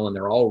female and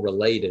they're all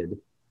related,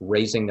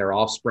 raising their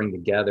offspring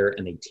together,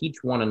 and they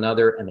teach one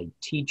another, and they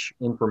teach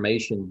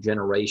information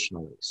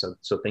generationally.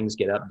 So things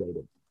get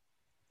updated.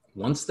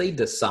 Once they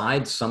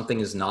decide something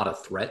is not a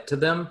threat to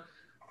them,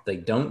 they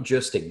don't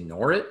just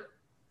ignore it,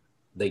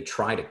 they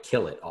try to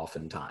kill it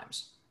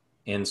oftentimes.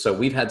 And so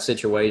we've had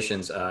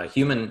situations,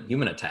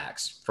 human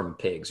attacks from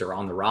pigs are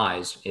on the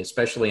rise,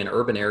 especially in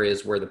urban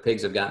areas where the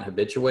pigs have gotten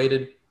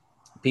habituated.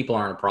 People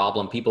aren't a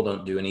problem. People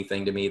don't do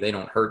anything to me. They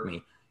don't hurt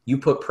me. You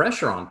put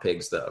pressure on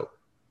pigs, though,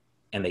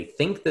 and they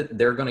think that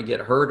they're going to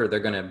get hurt or they're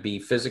going to be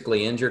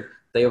physically injured.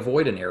 They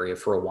avoid an area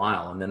for a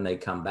while, and then they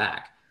come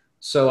back.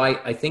 So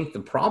I think the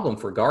problem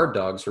for guard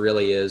dogs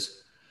really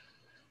is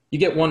you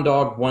get one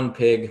dog, one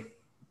pig,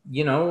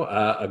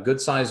 a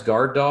good sized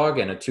guard dog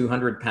and a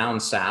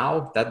 200-pound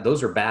sow,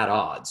 those are bad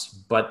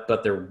odds, but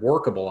they're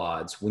workable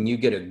odds. When you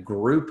get a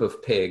group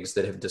of pigs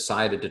that have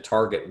decided to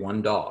target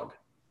one dog,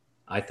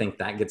 I think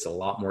that gets a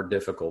lot more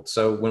difficult.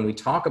 So when we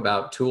talk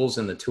about tools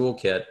in the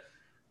toolkit,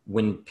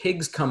 when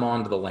pigs come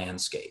onto the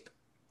landscape,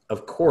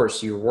 of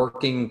course, you're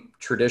working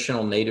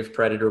traditional native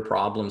predator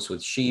problems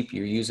with sheep.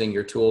 You're using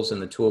your tools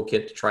in the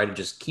toolkit to try to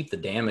just keep the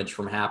damage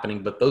from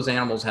happening, but those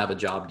animals have a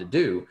job to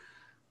do.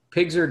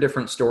 Pigs are a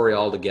different story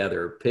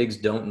altogether. Pigs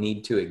don't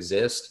need to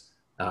exist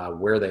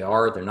where they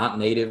are. They're not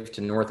native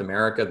to North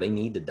America. They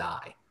need to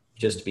die,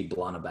 just to be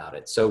blunt about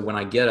it. So when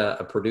I get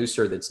a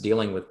producer that's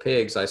dealing with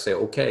pigs, I say,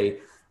 okay,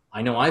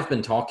 I know I've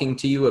been talking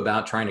to you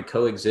about trying to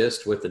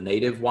coexist with the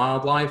native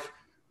wildlife.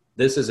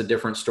 This is a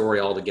different story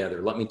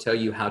altogether. Let me tell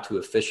you how to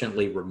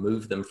efficiently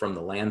remove them from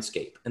the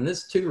landscape. And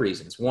there's two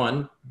reasons.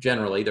 One,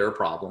 generally they're a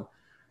problem.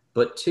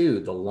 But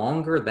two, the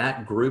longer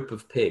that group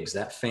of pigs,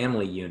 that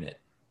family unit,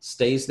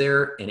 stays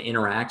there and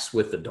interacts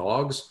with the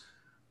dogs,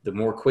 the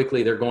more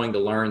quickly they're going to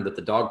learn that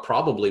the dog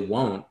probably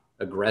won't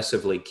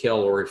aggressively kill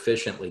or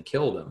efficiently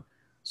kill them.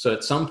 So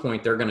at some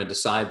point, they're going to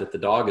decide that the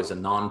dog is a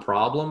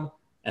non-problem.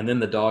 And then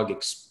the dog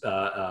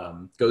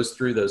goes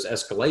through those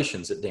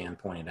escalations that Dan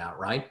pointed out,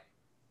 right?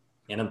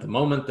 And at the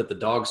moment that the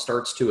dog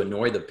starts to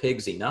annoy the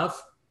pigs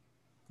enough,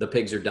 the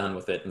pigs are done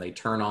with it and they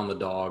turn on the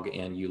dog,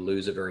 and you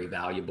lose a very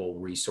valuable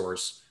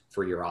resource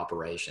for your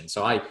operation.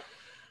 So I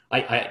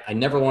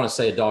never want to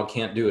say a dog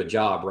can't do a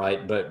job,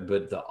 right? But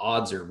the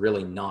odds are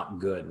really not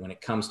good when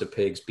it comes to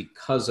pigs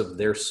because of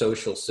their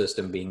social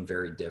system being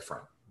very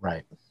different.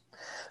 Right.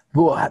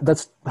 Well,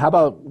 how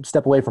about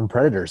step away from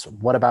predators?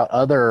 What about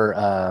other,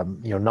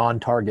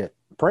 non-target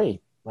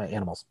prey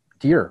animals?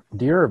 Deer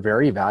are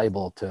very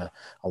valuable to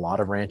a lot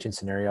of ranching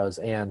scenarios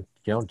and,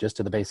 just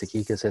to the basic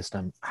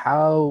ecosystem.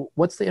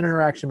 What's the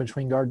interaction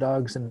between guard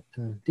dogs and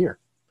deer?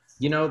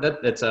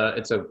 It's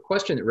a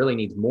question that really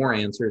needs more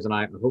answers. And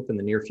I hope in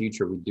the near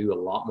future, we do a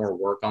lot more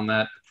work on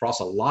that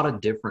across a lot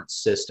of different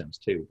systems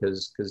too,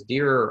 because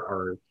deer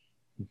are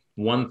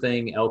one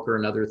thing, elk are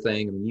another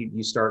thing. I mean,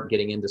 you start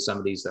getting into some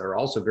of these that are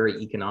also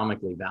very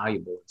economically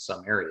valuable in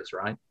some areas,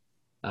 right?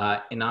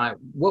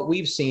 What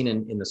we've seen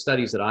in the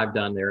studies that I've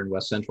done there in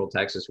West Central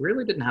Texas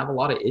really didn't have a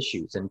lot of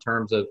issues in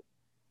terms of,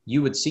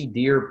 you would see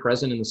deer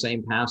present in the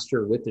same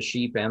pasture with the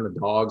sheep and the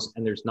dogs.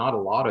 And there's not a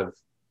lot of,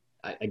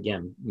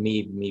 again,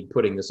 me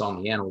putting this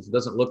on the animals, it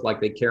doesn't look like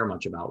they care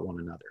much about one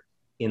another.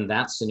 In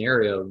that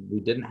scenario, we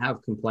didn't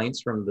have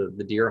complaints from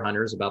the deer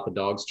hunters about the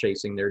dogs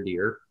chasing their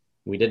deer.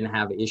 We didn't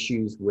have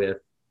issues with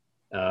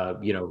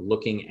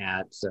looking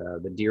at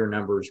the deer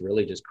numbers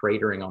really just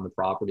cratering on the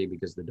property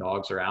because the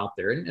dogs are out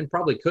there and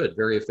probably could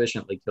very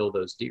efficiently kill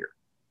those deer.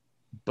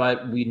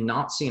 But we've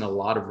not seen a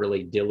lot of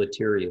really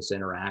deleterious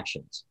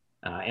interactions.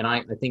 And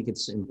I think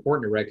it's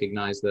important to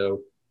recognize, though,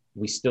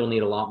 we still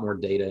need a lot more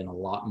data and a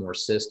lot more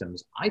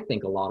systems. I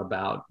think a lot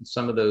about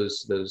some of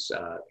those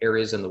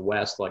areas in the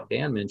West, like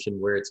Dan mentioned,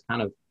 where it's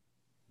kind of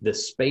the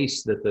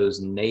space that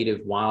those native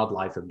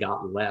wildlife have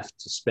got left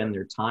to spend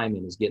their time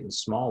in is getting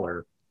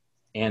smaller.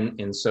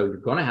 And so you're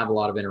going to have a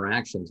lot of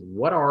interactions.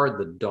 What are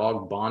the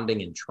dog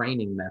bonding and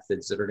training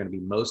methods that are going to be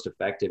most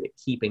effective at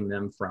keeping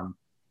them from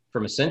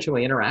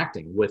essentially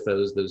interacting with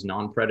those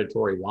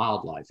non-predatory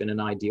wildlife? In an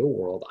ideal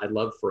world, I'd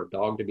love for a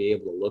dog to be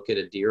able to look at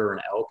a deer or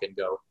an elk and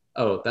go,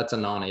 oh, that's a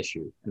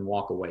non-issue, and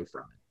walk away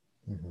from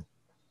it. Mm-hmm.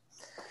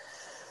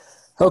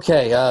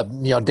 Okay.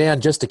 Dan,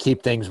 just to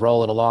keep things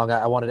rolling along,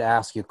 I wanted to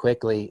ask you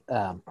quickly,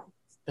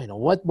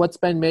 what's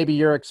been maybe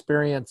your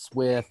experience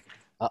with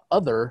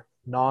other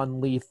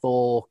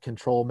non-lethal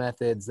control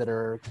methods that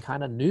are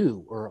kind of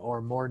new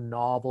or more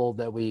novel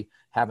that we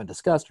haven't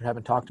discussed or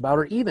haven't talked about,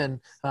 or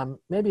even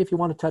maybe if you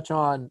want to touch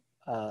on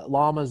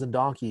llamas and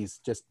donkeys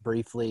just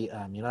briefly.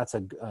 That's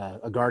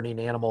a guardian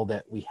animal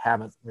that we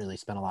haven't really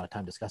spent a lot of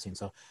time discussing.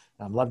 So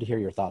I'd love to hear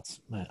your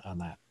thoughts on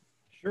that.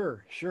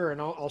 Sure.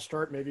 And I'll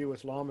start maybe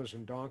with llamas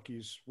and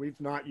donkeys. We've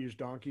not used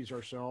donkeys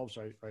ourselves.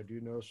 I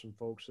do know some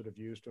folks that have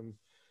used them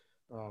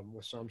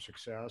with some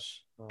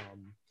success.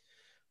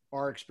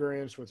 Our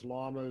experience with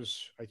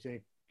llamas, I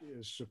think,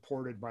 is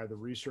supported by the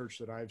research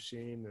that I've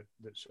seen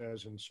that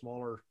says in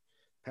smaller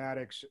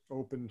paddocks,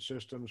 open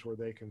systems where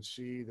they can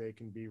see, they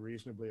can be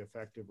reasonably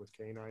effective with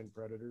canine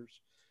predators.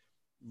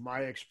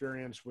 My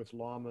experience with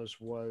llamas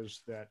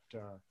was that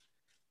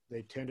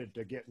they tended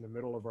to get in the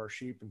middle of our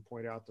sheep and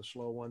point out the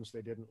slow ones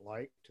they didn't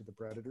like to the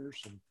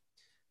predators. And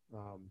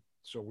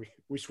so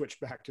we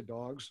switched back to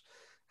dogs.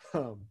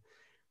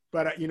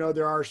 But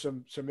there are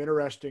some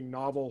interesting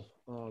novel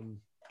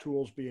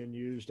tools being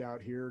used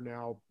out here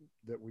now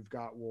that we've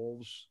got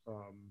wolves.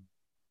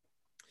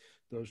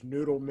 Those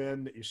noodle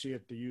men that you see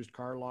at the used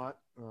car lot,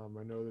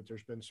 I know that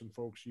there's been some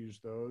folks use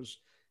those.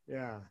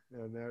 Yeah,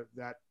 and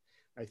that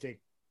I think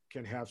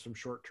can have some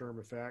short-term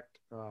effect.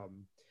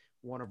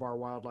 One of our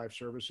wildlife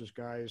services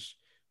guys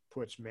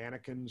puts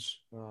mannequins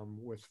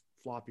with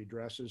floppy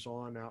dresses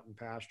on out in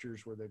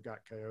pastures where they've got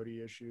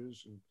coyote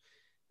issues,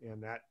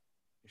 and that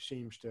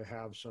seems to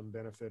have some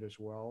benefit as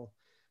well.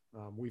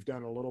 We've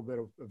done a little bit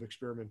of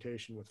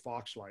experimentation with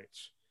fox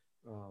lights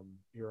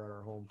here at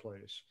our home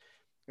place.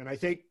 And I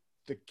think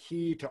the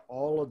key to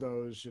all of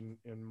those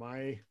in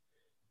my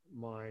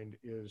mind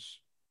is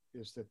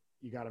that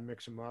you got to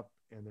mix them up,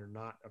 and they're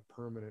not a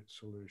permanent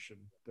solution.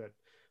 That,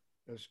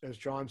 as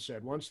John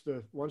said, once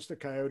the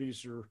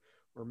coyotes or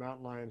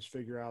mountain lions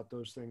figure out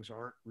those things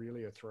aren't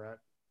really a threat,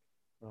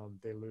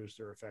 they lose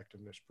their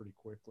effectiveness pretty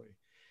quickly.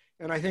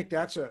 And I think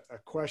that's a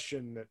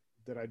question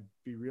that I'd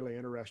be really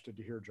interested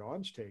to hear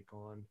John's take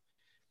on.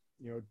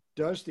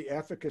 Does the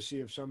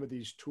efficacy of some of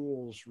these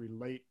tools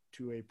relate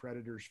to a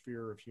predator's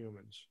fear of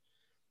humans?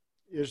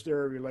 Is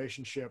there a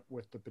relationship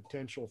with the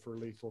potential for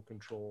lethal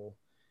control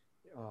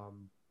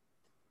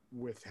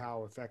with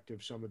how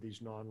effective some of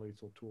these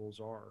non-lethal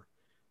tools are?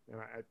 And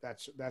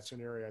that's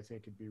an area I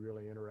think would be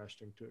really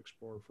interesting to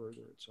explore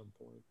further at some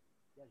point.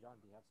 Yeah, John,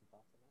 do you have some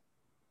thoughts on that?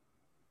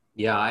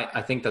 Yeah,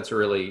 I think that's a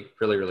really,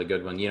 really, really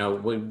good one.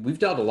 We've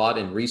dealt a lot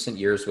in recent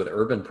years with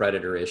urban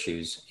predator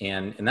issues,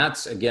 and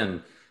that's,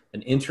 again,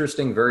 an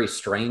interesting, very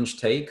strange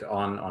take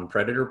on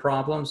predator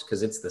problems,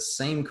 because it's the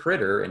same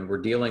critter and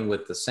we're dealing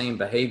with the same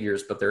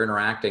behaviors, but they're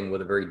interacting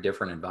with a very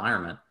different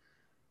environment.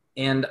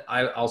 And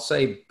I'll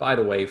say, by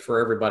the way, for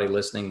everybody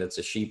listening that's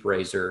a sheep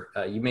raiser,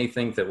 you may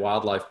think that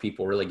wildlife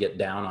people really get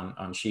down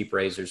on sheep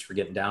raisers for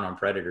getting down on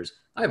predators.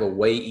 I have a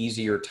way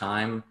easier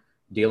time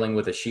dealing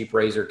with a sheep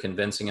raiser,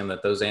 convincing them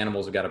that those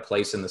animals have got a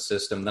place in the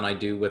system, than I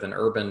do with an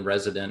urban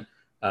resident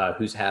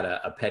who's had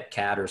a pet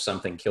cat or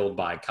something killed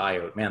by a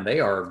coyote. Man, they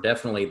are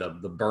definitely the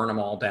burn them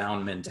all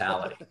down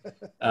mentality.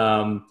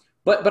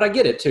 But I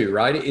get it too,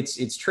 right?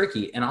 It's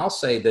tricky. And I'll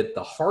say that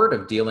the heart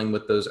of dealing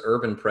with those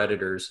urban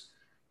predators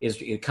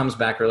it comes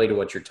back really to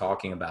what you're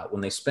talking about.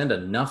 When they spend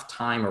enough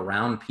time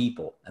around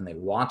people and they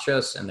watch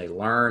us and they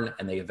learn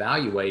and they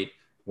evaluate,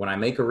 when I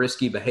make a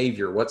risky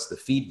behavior, what's the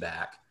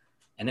feedback?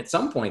 And at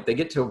some point they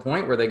get to a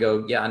point where they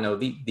go, yeah, no,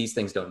 these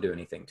things don't do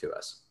anything to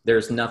us.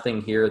 There's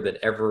nothing here that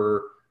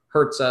ever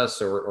hurts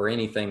us or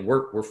anything.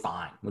 We're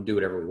fine. We'll do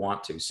whatever we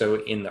want to. So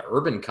in the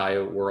urban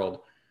coyote world,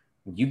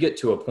 you get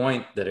to a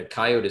point that a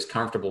coyote is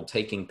comfortable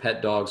taking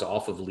pet dogs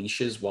off of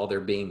leashes while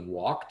they're being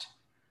walked,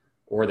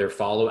 or they're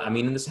following. I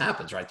mean, and this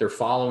happens, right? They're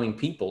following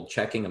people,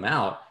 checking them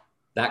out.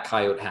 That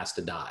coyote has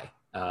to die.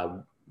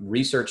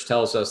 Research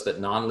tells us that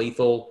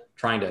non-lethal,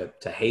 trying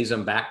to haze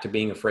them back to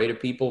being afraid of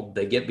people,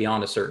 they get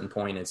beyond a certain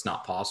point. It's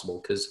not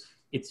possible because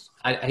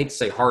I hate to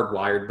say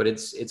hardwired, but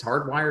it's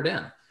hardwired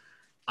in.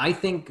 I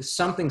think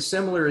something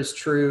similar is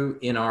true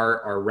in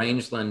our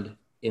rangeland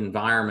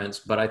environments,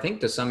 but I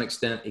think to some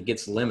extent it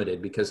gets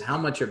limited, because how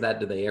much of that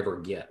do they ever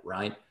get,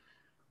 right?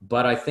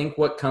 But I think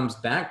what comes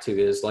back to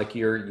is like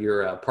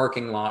your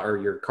parking lot or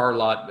your car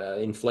lot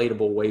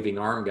inflatable waving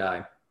arm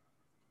guy.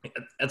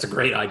 That's a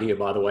great idea,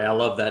 by the way. I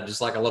love that.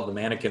 Just like I love the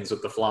mannequins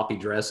with the floppy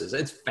dresses.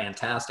 It's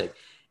fantastic.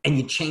 And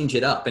you change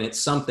it up and it's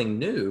something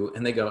new.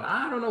 And they go,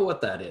 I don't know what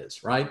that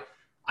is, right?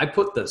 I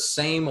put the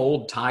same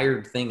old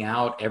tired thing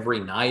out every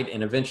night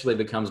and eventually it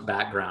becomes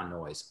background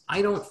noise.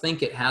 I don't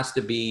think it has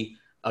to be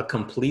a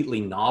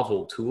completely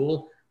novel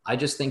tool. I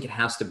just think it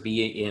has to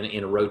be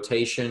in a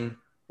rotation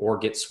or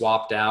get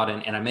swapped out.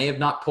 And I may have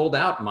not pulled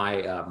out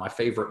my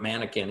favorite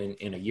mannequin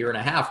in a year and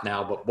a half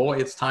now, but boy,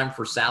 it's time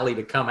for Sally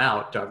to come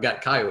out. I've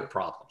got coyote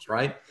problems,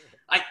 right?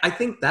 I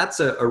think that's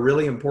a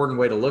really important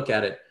way to look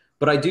at it.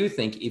 But I do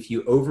think if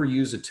you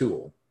overuse a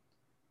tool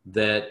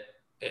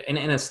and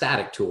a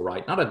static tool,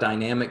 right? Not a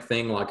dynamic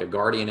thing like a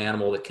guardian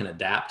animal that can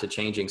adapt to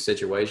changing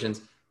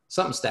situations.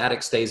 Something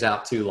static stays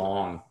out too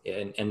long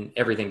and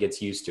everything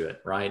gets used to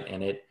it, right?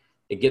 And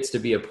it gets to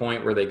be a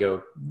point where they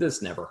go,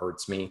 this never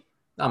hurts me.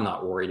 I'm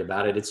not worried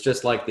about it. It's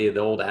just like the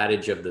old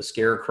adage of the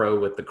scarecrow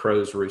with the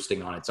crows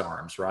roosting on its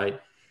arms, right?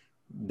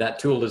 That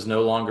tool is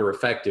no longer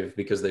effective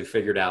because they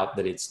figured out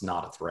that it's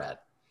not a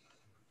threat.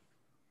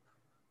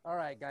 All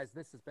right, guys,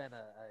 this has been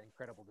an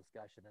incredible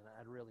discussion, and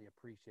I'd really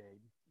appreciate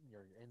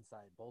your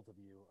insight, both of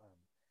you.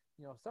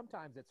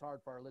 Sometimes it's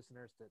hard for our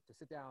listeners to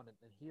sit down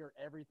and hear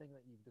everything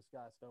that you've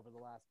discussed over the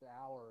last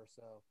hour or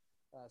so.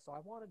 So I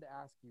wanted to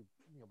ask you,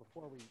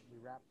 before we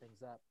wrap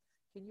things up,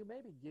 can you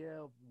maybe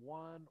give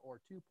 1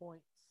 or 2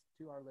 points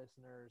to our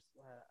listeners,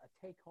 a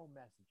take-home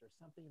message or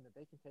something that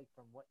they can take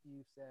from what you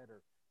said,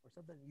 or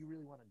something you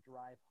really want to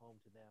drive home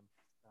to them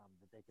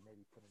that they can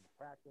maybe put into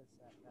practice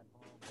at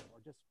home, or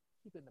just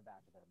keep it in the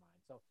back of their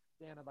mind. So,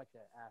 Dan, I'd like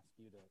to ask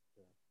you to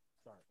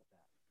start with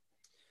that.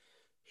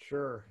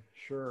 Sure.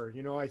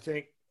 I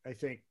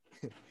think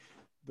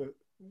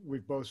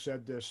we've both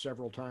said this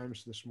several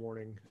times this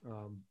morning,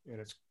 and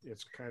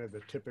it's kind of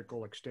the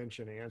typical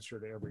extension answer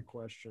to every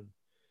question.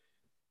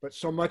 But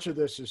so much of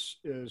this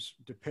is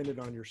dependent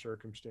on your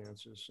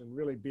circumstances, and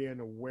really being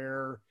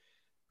aware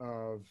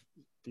of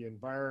the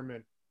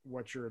environment,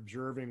 what you're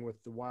observing with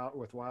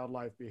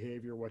wildlife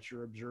behavior, what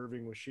you're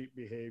observing with sheep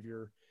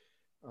behavior,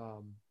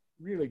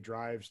 really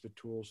drives the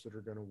tools that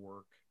are going to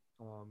work.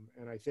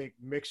 And I think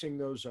mixing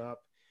those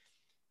up,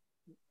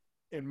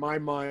 in my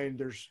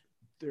mind,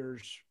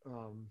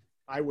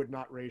 I would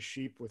not raise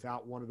sheep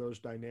without one of those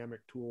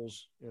dynamic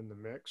tools in the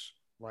mix,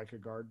 like a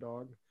guard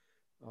dog.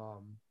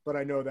 But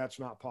I know that's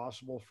not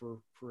possible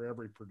for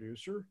every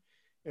producer,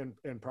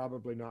 and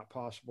probably not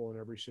possible in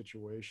every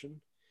situation.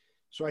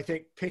 So I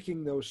think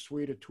picking those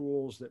suite of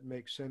tools that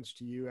make sense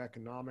to you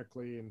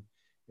economically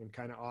and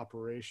kind of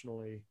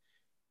operationally,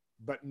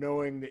 but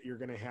knowing that you're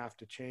going to have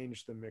to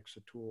change the mix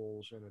of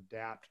tools and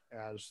adapt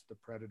as the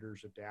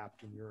predators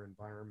adapt in your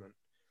environment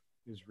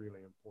is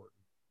really important.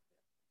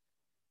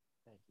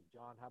 Thank you.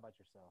 John, how about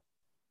yourself?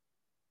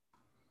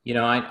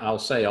 I'll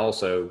say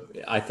also,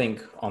 I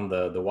think on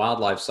the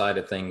wildlife side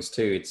of things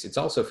too, it's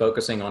also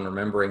focusing on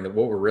remembering that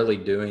what we're really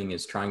doing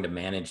is trying to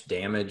manage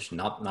damage,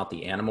 not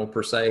the animal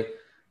per se.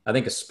 I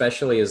think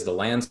especially as the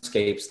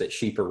landscapes that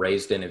sheep are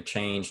raised in have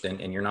changed,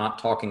 and you're not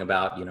talking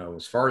about,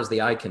 as far as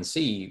the eye can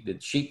see, the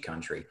sheep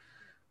country,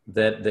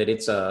 that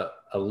it's a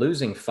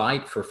losing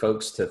fight for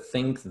folks to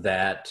think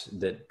that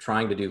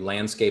trying to do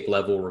landscape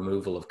level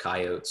removal of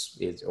coyotes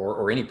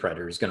or any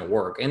predator is going to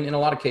work. And in a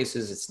lot of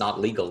cases, it's not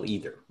legal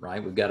either,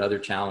 right? We've got other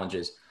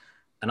challenges.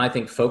 And I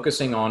think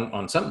focusing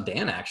on something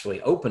Dan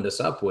actually opened us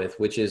up with,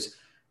 which is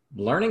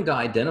learning to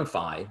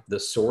identify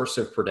the source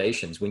of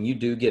predations. When you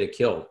do get a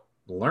kill,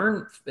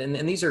 learn,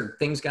 and these are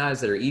things,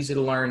 guys, that are easy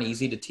to learn,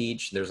 easy to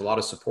teach. There's a lot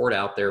of support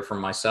out there from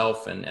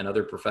myself and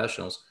other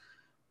professionals.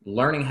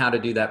 Learning how to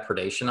do that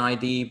predation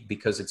ID,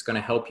 because it's going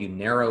to help you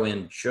narrow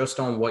in just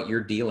on what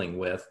you're dealing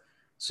with.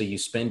 So you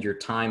spend your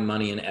time,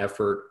 money, and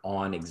effort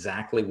on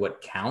exactly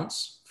what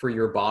counts for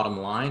your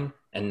bottom line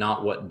and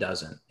not what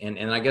doesn't.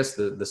 And I guess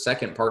the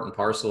second part and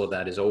parcel of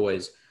that is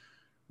always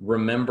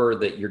remember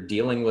that you're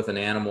dealing with an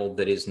animal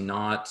that is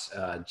not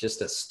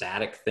just a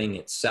static thing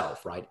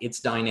itself, right? It's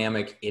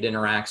dynamic. It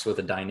interacts with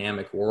a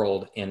dynamic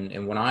world.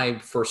 And when I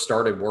first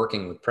started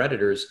working with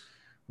predators,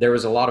 there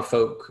was a lot of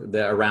folk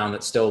around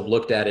that still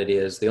looked at it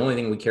as the only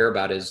thing we care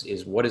about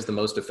is what is the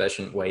most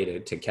efficient way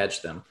to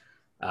catch them.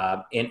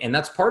 And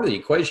that's part of the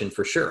equation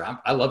for sure.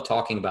 I love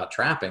talking about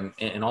trapping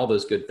and all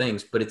those good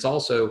things, but it's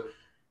also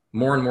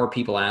more and more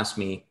people ask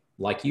me,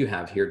 like you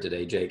have here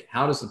today, Jake,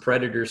 how does the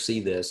predator see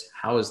this?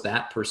 How is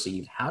that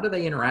perceived? How do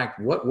they interact?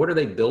 What are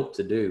they built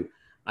to do?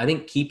 I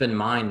think keep in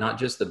mind, not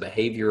just the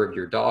behavior of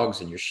your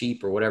dogs and your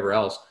sheep or whatever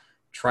else,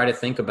 try to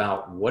think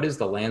about what is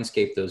the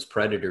landscape those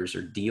predators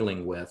are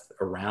dealing with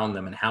around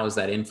them, and how is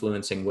that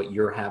influencing what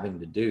you're having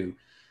to do?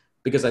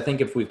 Because I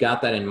think if we've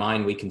got that in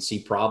mind, we can see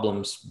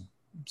problems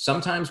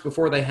sometimes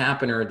before they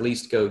happen, or at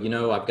least go,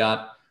 I've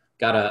got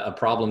a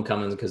problem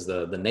coming because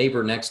the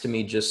neighbor next to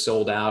me just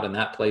sold out and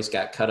that place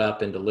got cut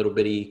up into little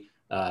bitty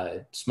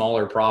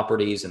smaller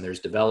properties, and there's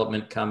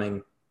development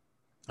coming.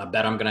 I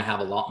bet I'm going to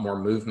have a lot more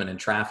movement and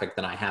traffic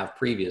than I have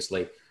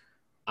previously.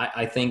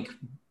 I think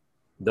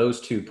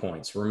those 2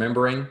 points,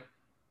 remembering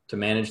to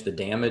manage the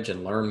damage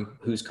and learn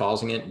who's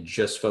causing it, and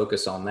just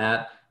focus on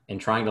that, and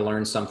trying to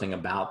learn something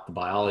about the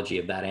biology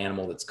of that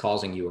animal that's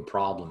causing you a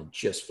problem, and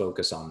just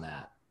focus on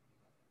that.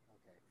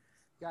 Okay.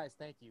 Guys,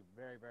 thank you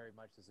very, very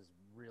much. This has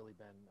really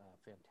been a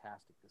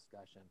fantastic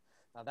discussion.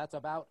 That's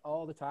about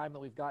all the time that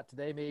we've got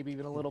today, maybe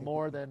even a little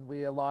more than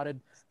we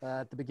allotted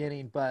at the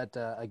beginning. But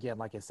again,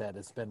 like I said,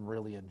 it's been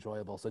really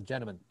enjoyable. So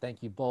gentlemen,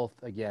 thank you both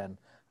again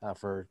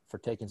for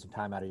taking some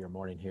time out of your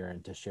morning here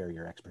and to share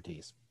your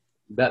expertise.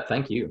 You bet.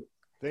 Thank you.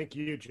 Thank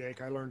you,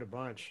 Jake. I learned a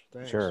bunch.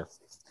 Thanks. Sure.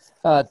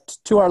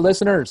 To our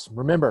listeners,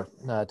 remember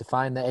to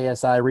find the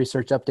ASI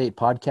Research Update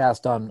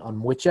podcast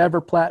on whichever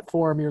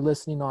platform you're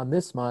listening on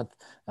this month,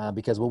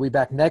 because we'll be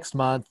back next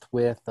month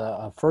with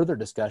a further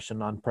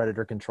discussion on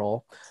predator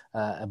control.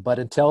 But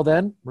until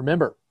then,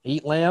 remember,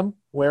 eat lamb,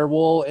 wear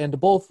wool, and to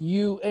both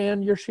you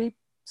and your sheep,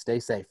 stay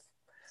safe.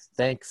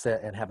 Thanks,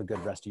 and have a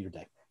good rest of your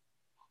day.